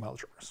of sigma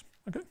algebras.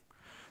 Okay?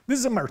 This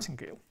is a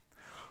martingale.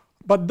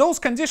 But those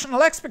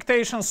conditional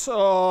expectations,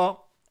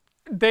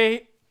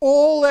 they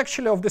all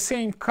actually of the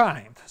same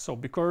kind. So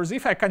because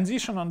if I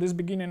condition on this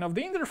beginning of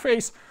the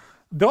interface,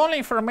 the only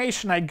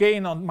information I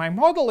gain on my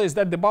model is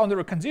that the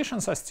boundary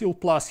conditions are still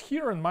plus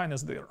here and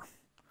minus there.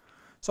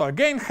 So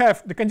again,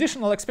 the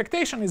conditional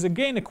expectation is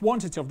again a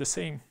quantity of the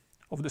same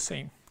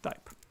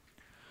type.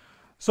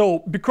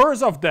 So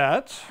because of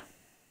that,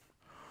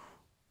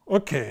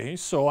 okay,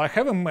 so I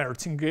have a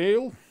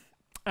martingale.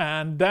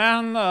 And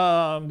then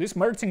this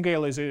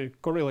martingale is a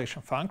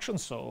correlation function,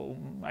 so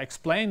I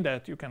explained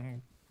that you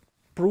can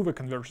prove a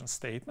convergence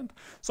statement.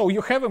 So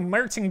you have a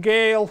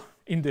martingale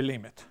in the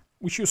limit,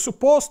 which is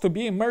supposed to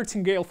be a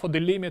martingale for the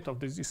limit of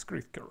the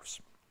discrete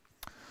curves.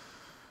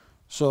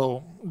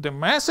 So the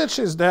message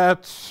is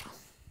that,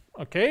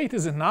 okay, it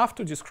is enough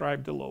to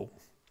describe the law.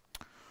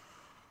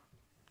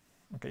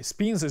 Okay,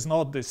 spins is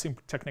not the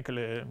simple,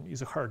 technically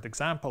is a hard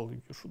example.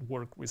 You should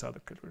work with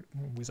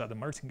other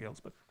martingales,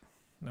 but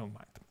never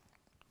mind.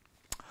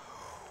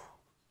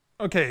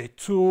 Okay,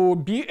 to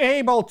be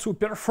able to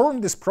perform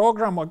this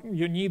program,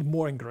 you need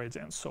more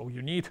ingredients. So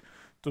you need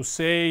to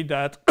say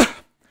that,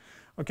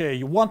 okay,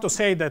 you want to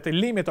say that the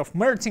limit of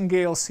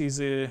martingales is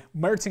a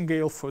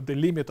martingale for the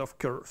limit of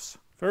curves.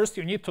 First,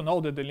 you need to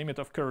know that the limit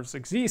of curves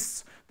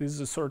exists. This is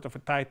a sort of a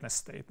tightness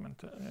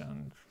statement.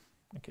 And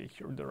okay,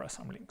 here there are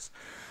some links.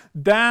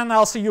 Then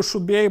also you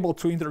should be able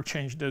to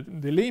interchange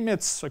the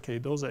limits. Okay,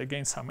 those are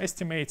again some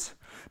estimates.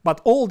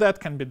 But all that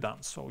can be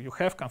done. So you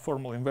have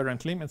conformal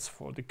invariant limits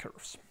for the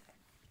curves.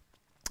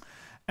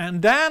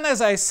 And then,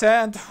 as I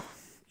said,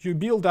 you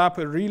build up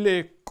a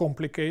really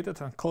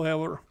complicated and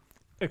clever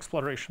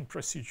exploration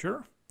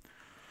procedure,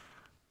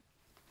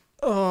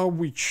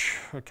 which,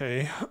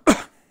 okay,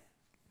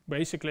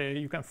 basically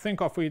you can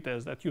think of it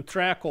as that you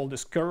track all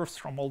these curves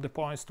from all the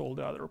points to all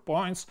the other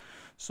points.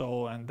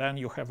 So, and then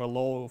you have a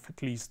law of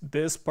at least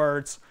these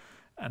parts,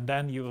 and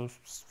then you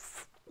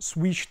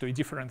switch to a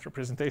different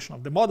representation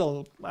of the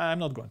model. I'm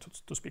not going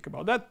to speak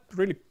about that.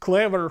 Really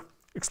clever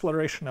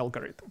exploration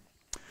algorithm,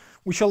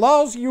 which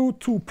allows you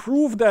to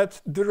prove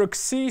that there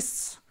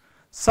exists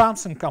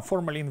something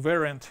conformally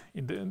invariant,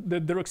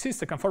 that there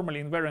exists a conformally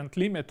invariant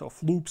limit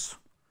of loops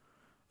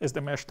as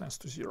the mesh tends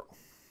to 0.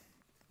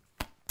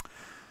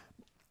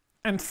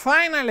 And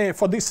finally,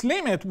 for this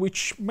limit,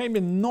 which maybe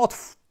not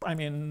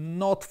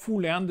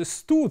fully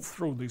understood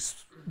through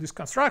this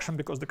construction,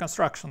 because the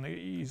construction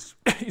is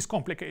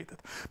complicated.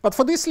 But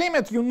for this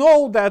limit, you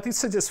know that it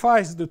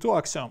satisfies the two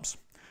axioms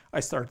I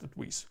started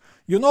with.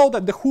 You know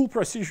that the whole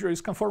procedure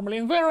is conformally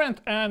invariant,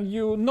 and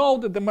you know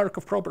that the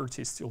Markov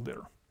property is still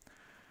there.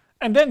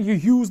 And then you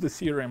use the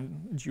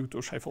theorem due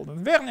to Sheffield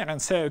and Werner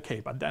and say,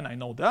 okay, but then I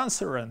know the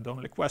answer, and the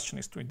only question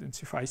is to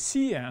identify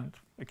C, and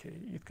okay,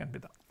 it can be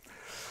done.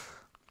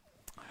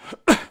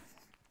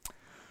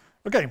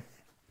 Okay,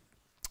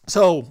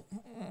 so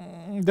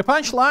the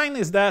punchline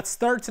is that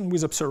starting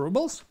with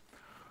observables,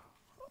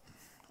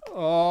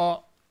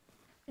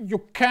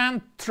 you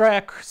can't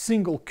track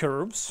single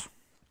curves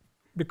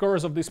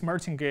because of this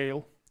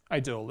martingale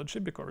ideology,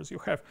 because you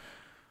have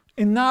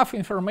enough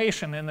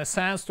information in a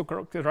sense to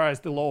characterize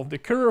the law of the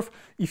curve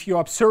if you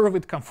observe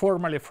it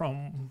conformally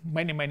from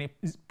many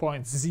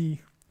points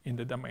z in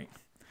the domain.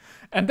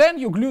 And then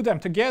you glue them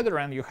together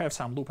and you have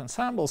some loop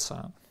ensembles.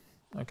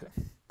 Okay,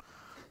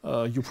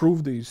 you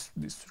prove this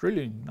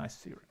really nice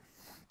theory.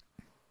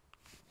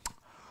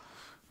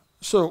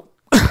 So,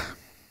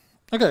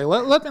 okay,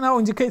 let me now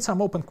indicate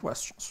some open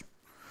questions.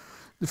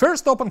 The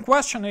first open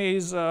question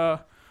is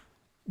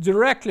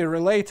directly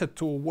related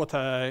to what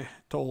I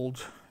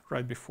told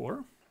right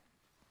before.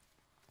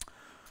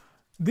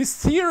 This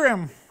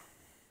theorem,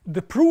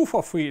 the proof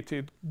of it,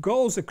 it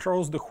goes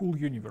across the whole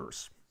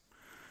universe.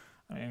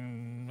 I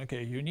mean,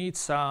 okay, you need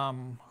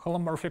some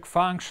holomorphic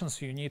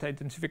functions, you need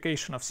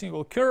identification of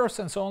single curves,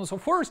 and so on and so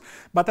forth.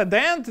 But at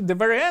the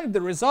very end,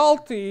 the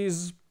result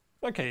is,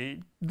 okay,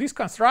 this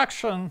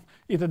construction,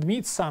 it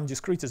admits some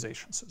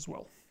discretizations as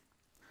well.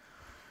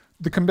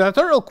 The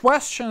combinatorial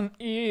question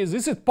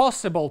is it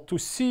possible to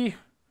see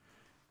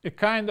a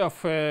kind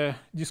of a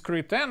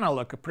discrete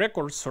analog, a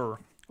precursor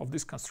of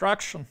this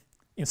construction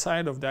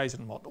inside of the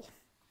Ising model?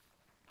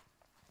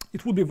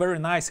 It would be very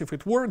nice if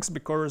it works,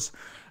 because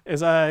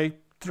as I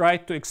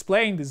tried to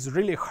explain, this is a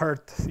really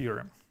hard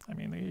theorem. I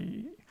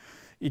mean,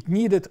 it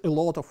needed a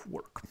lot of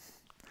work.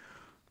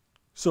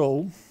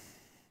 So,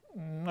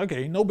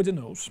 okay, nobody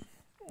knows.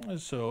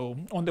 So,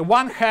 on the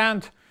one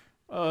hand,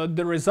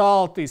 the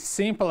result is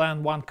simple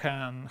and one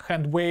can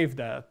hand wave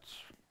that,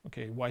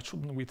 okay, why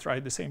shouldn't we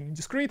try the same in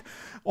discrete?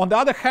 On the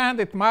other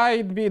hand, it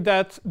might be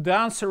that the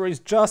answer is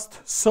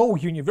just so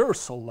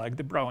universal, like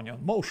the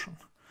Brownian motion,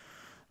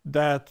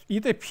 that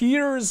it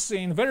appears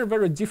in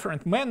very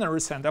different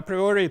manners, and a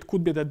priori it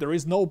could be that there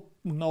is no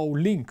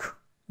link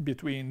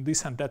between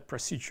this and that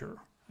procedure.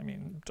 I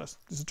mean, this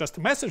is just a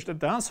message that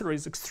the answer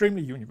is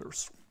extremely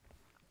universal.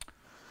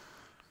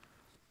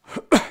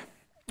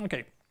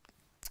 Okay,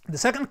 the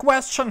second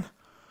question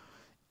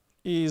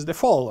is the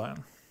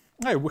following.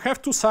 Hey, we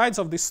have two sides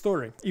of this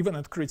story, even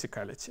at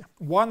criticality.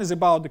 One is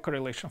about the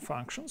correlation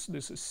functions.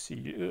 This is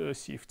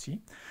CFT.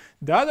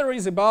 The other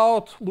is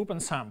about loop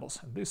ensembles.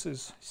 And this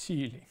is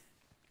CLE.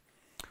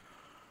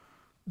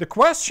 The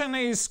question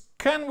is,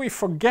 can we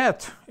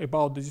forget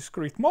about the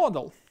discrete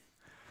model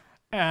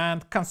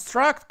and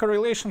construct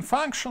correlation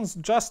functions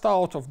just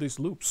out of these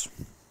loops?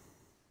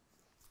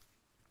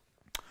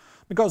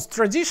 Because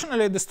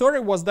traditionally, the story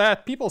was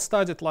that people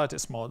studied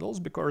lattice models.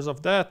 Because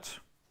of that,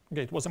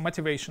 okay, it was a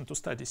motivation to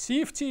study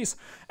CFTs,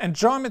 and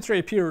geometry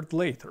appeared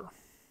later.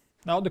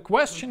 Now the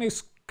question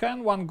is,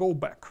 can one go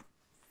back?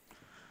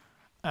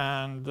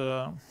 And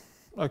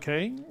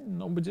okay,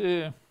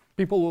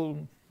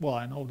 well,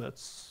 I know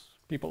that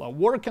people are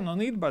working on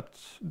it, but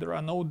there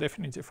are no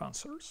definitive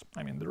answers.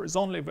 I mean, there is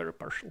only very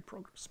partial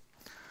progress.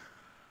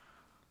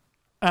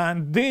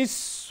 And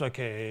this,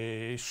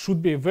 okay,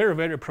 should be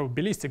very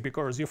probabilistic,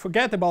 because you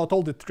forget about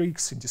all the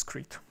tricks in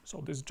discrete.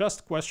 So there's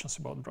just questions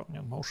about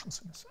Brownian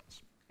motions in a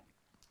sense.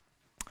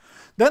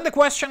 Then the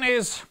question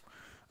is,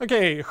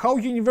 okay, how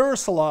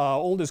universal are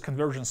all these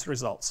convergence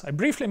results? I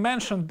briefly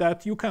mentioned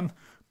that you can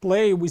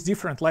play with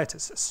different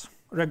lattices,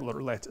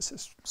 regular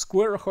lattices,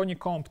 square,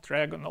 honeycomb,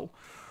 trigonal.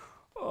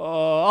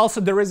 Also,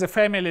 there is a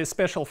family,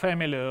 special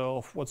family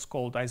of what's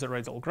called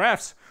isoradial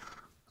graphs.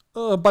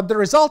 But the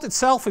result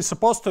itself is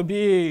supposed to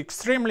be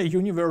extremely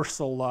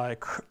universal,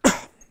 like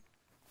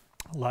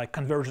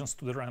convergence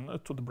to the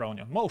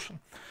Brownian motion.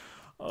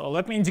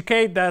 Let me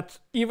indicate that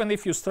even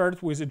if you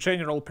start with a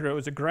general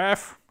periodic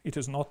graph, it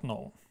is not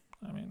known.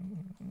 I mean,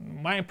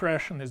 my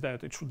impression is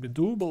that it should be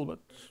doable, but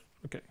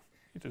okay,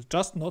 it is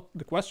just not,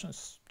 the question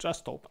is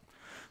just open.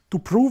 To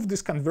prove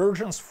this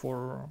convergence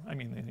for, I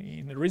mean,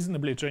 in a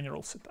reasonably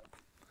general setup.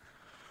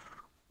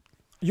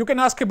 You can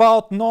ask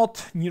about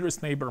not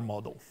nearest neighbor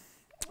model.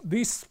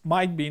 This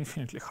might be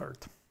infinitely hard.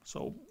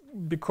 So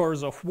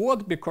because of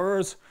what?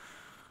 Because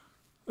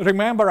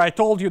remember, I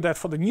told you that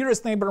for the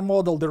nearest neighbor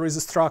model, there is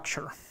a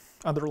structure,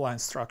 underlying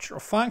structure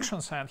of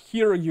functions, and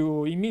here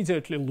you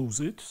immediately lose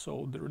it.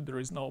 So there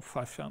is no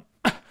Pfaffian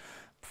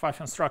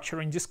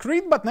structure in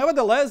discrete, but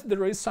nevertheless,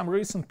 there is some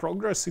recent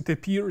progress. It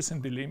appears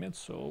in the limit.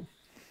 So,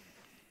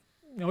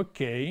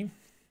 okay.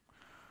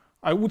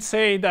 I would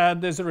say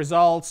that as a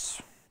result,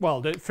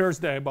 well,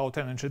 first they're about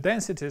energy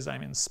densities. I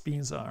mean,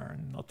 spins are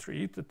not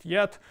treated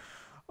yet.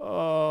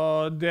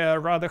 They're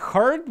rather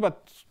hard,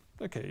 but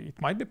okay, it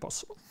might be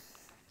possible.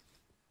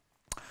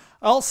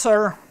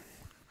 Also,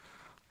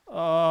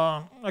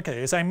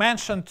 okay, as I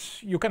mentioned,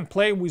 you can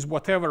play with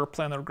whatever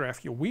planar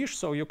graph you wish.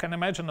 So you can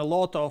imagine a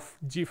lot of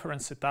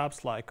different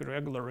setups, like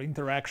regular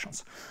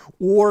interactions,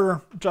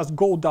 or just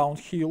go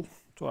downhill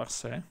to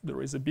Arce.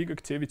 There is a big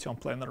activity on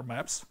planar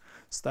maps.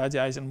 Study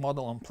Ising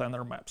model on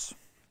planar maps.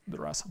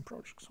 There are some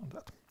projects on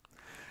that.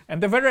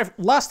 And the very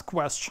last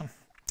question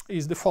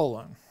is the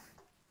following.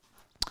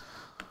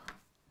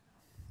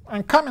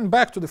 and coming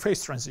back to the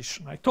phase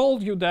transition, I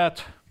told you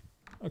that,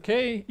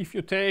 okay, if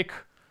you take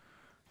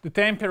the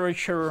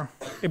temperature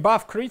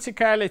above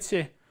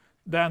criticality,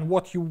 then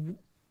what you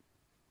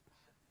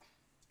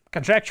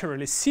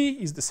conjecturally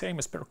see is the same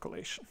as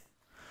percolation.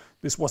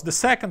 This was the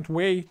second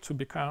way to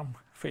become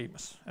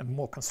famous and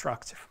more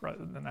constructive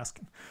rather than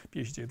asking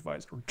PhD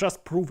advisor.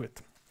 Just prove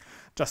it.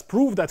 Just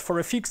prove that for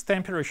a fixed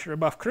temperature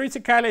above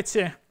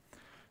criticality,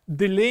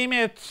 the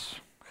limit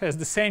has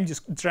the same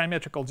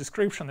geometrical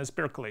description as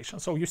percolation.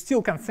 So you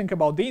still can think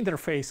about the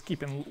interface,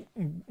 keeping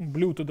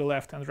blue to the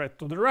left and red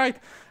to the right,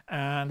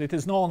 and it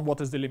is known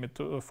what is the limit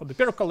for the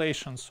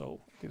percolation, so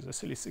it is a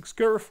Celestix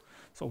curve.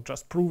 So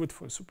just prove it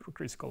for a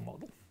supercritical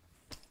model.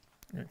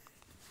 Okay.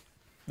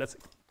 That's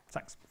it.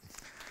 Thanks.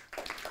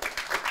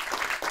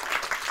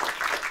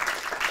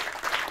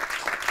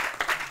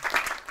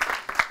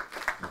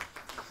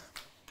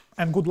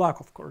 And good luck,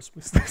 of course,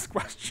 with this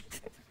question.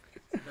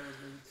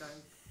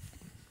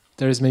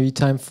 There is maybe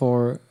time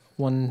for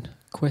one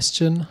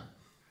question.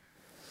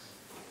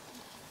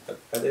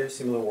 Are there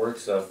similar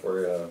works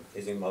for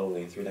Ising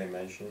modeling in 3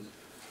 dimensions?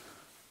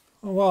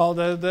 Well,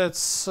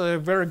 that's a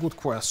very good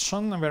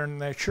question, very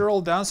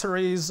natural. The answer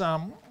is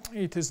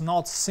it is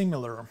not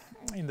similar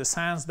in the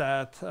sense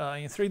that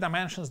in 3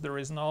 dimensions there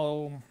is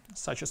no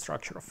such a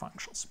structure of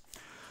functions.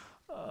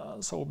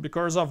 So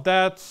because of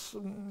that,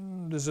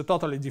 this is a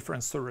totally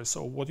different story.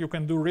 So what you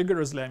can do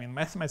rigorously, I mean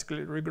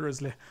mathematically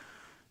rigorously,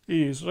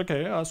 is,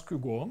 okay, as you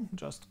go,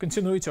 just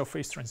continuity of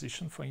phase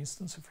transition, for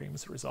instance, a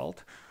famous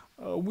result,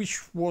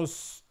 which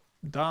was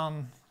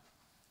done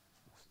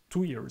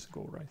 2 years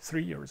ago, right?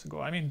 3 years ago.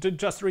 I mean,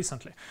 just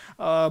recently.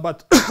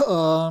 But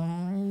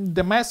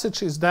the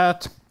message is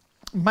that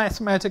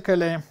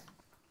mathematically,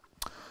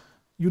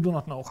 you do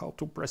not know how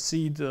to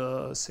proceed,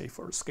 say,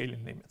 for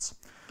scaling limits.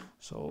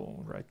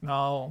 So right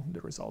now,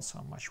 the results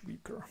are much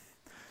weaker.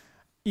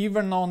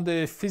 Even on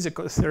the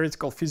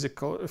theoretical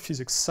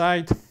physics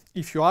side,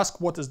 if you ask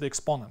what is the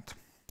exponent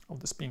of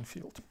the spin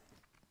field,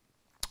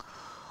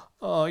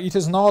 it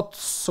is not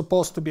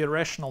supposed to be a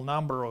rational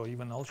number or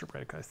even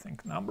algebraic, I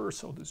think, number.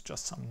 So this is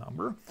just some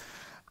number.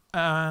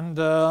 And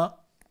the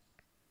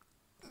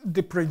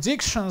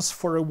predictions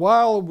for a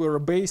while were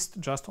based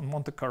just on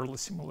Monte Carlo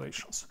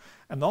simulations.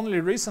 And only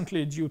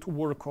recently, due to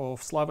work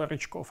of Slava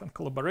Rechkov and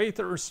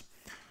collaborators,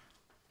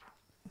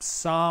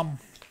 some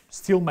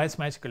still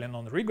mathematically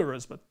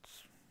non-rigorous, but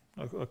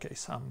okay,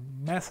 some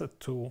method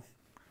to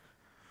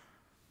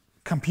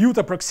compute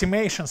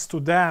approximations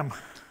to them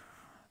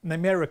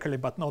numerically,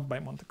 but not by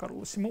Monte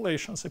Carlo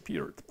simulations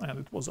appeared, and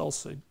it was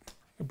also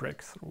a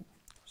breakthrough.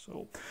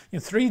 So in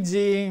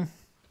 3D,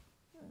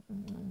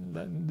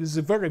 this is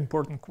a very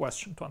important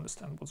question to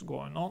understand what's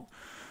going on,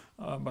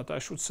 but I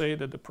should say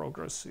that the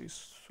progress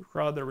is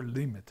rather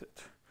limited.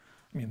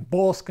 I mean,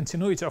 both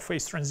continuity of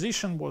phase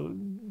transition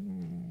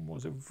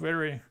was a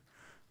very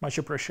much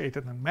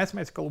appreciated in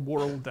mathematical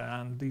world,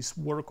 and this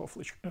work of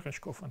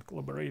Rechkov and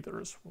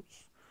collaborators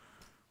was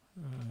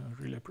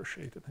really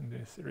appreciated in the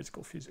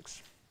theoretical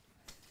physics,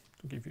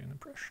 to give you an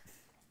impression.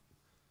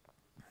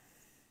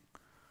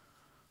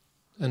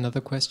 Another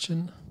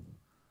question?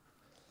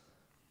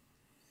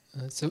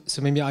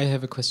 So maybe I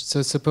have a question.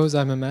 So suppose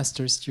I'm a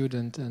master's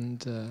student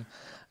and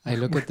I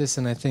look at this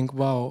and I think,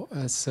 wow,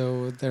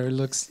 so there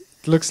looks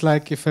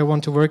like if I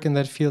want to work in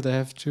that field, I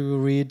have to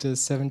read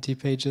 70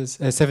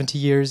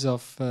 years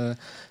of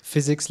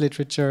physics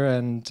literature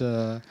and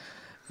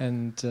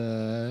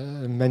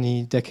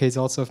many decades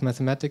also of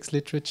mathematics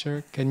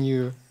literature. Can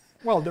you?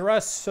 Well, there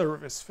are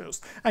surveys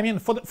first. I mean,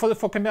 for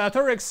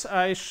combinatorics,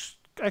 I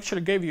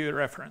actually gave you a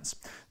reference.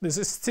 This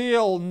is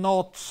still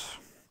not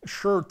a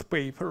short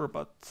paper,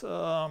 but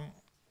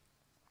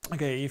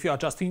okay, if you are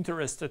just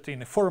interested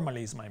in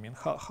formalism, I mean,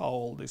 how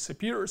all this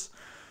appears,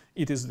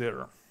 it is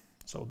there.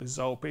 So this is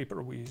our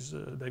paper with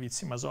David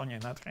Simazoni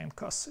and Adrien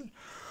Kassel.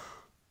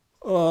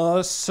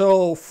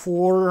 So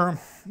for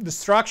the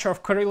structure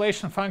of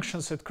correlation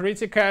functions at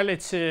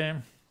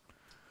criticality,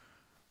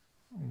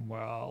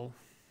 well,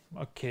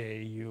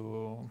 okay,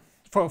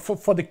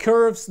 for the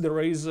curves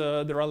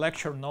there are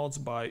lecture notes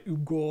by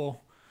Hugo,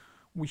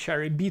 which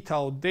are a bit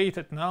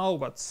outdated now,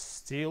 but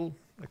still,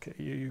 okay,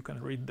 you can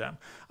read them.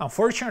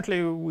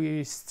 Unfortunately,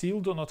 we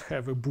still do not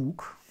have a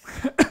book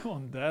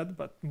on that,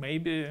 but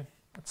maybe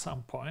at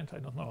some point, I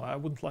don't know. I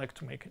wouldn't like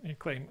to make any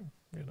claim,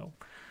 you know,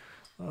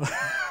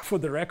 for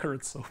the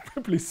record, so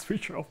please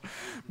switch off.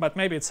 But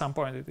maybe at some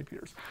point it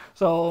appears.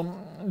 So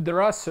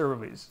there are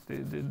surveys.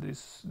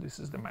 This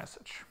is the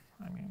message.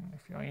 I mean,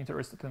 if you are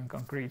interested in a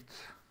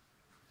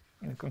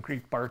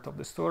concrete part of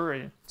the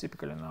story,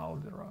 typically now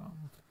there are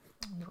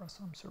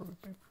some survey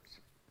papers.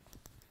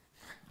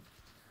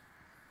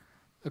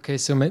 Okay,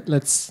 so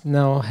let's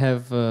now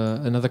have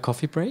another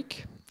coffee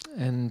break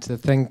and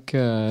thank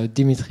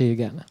Dmitry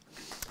again.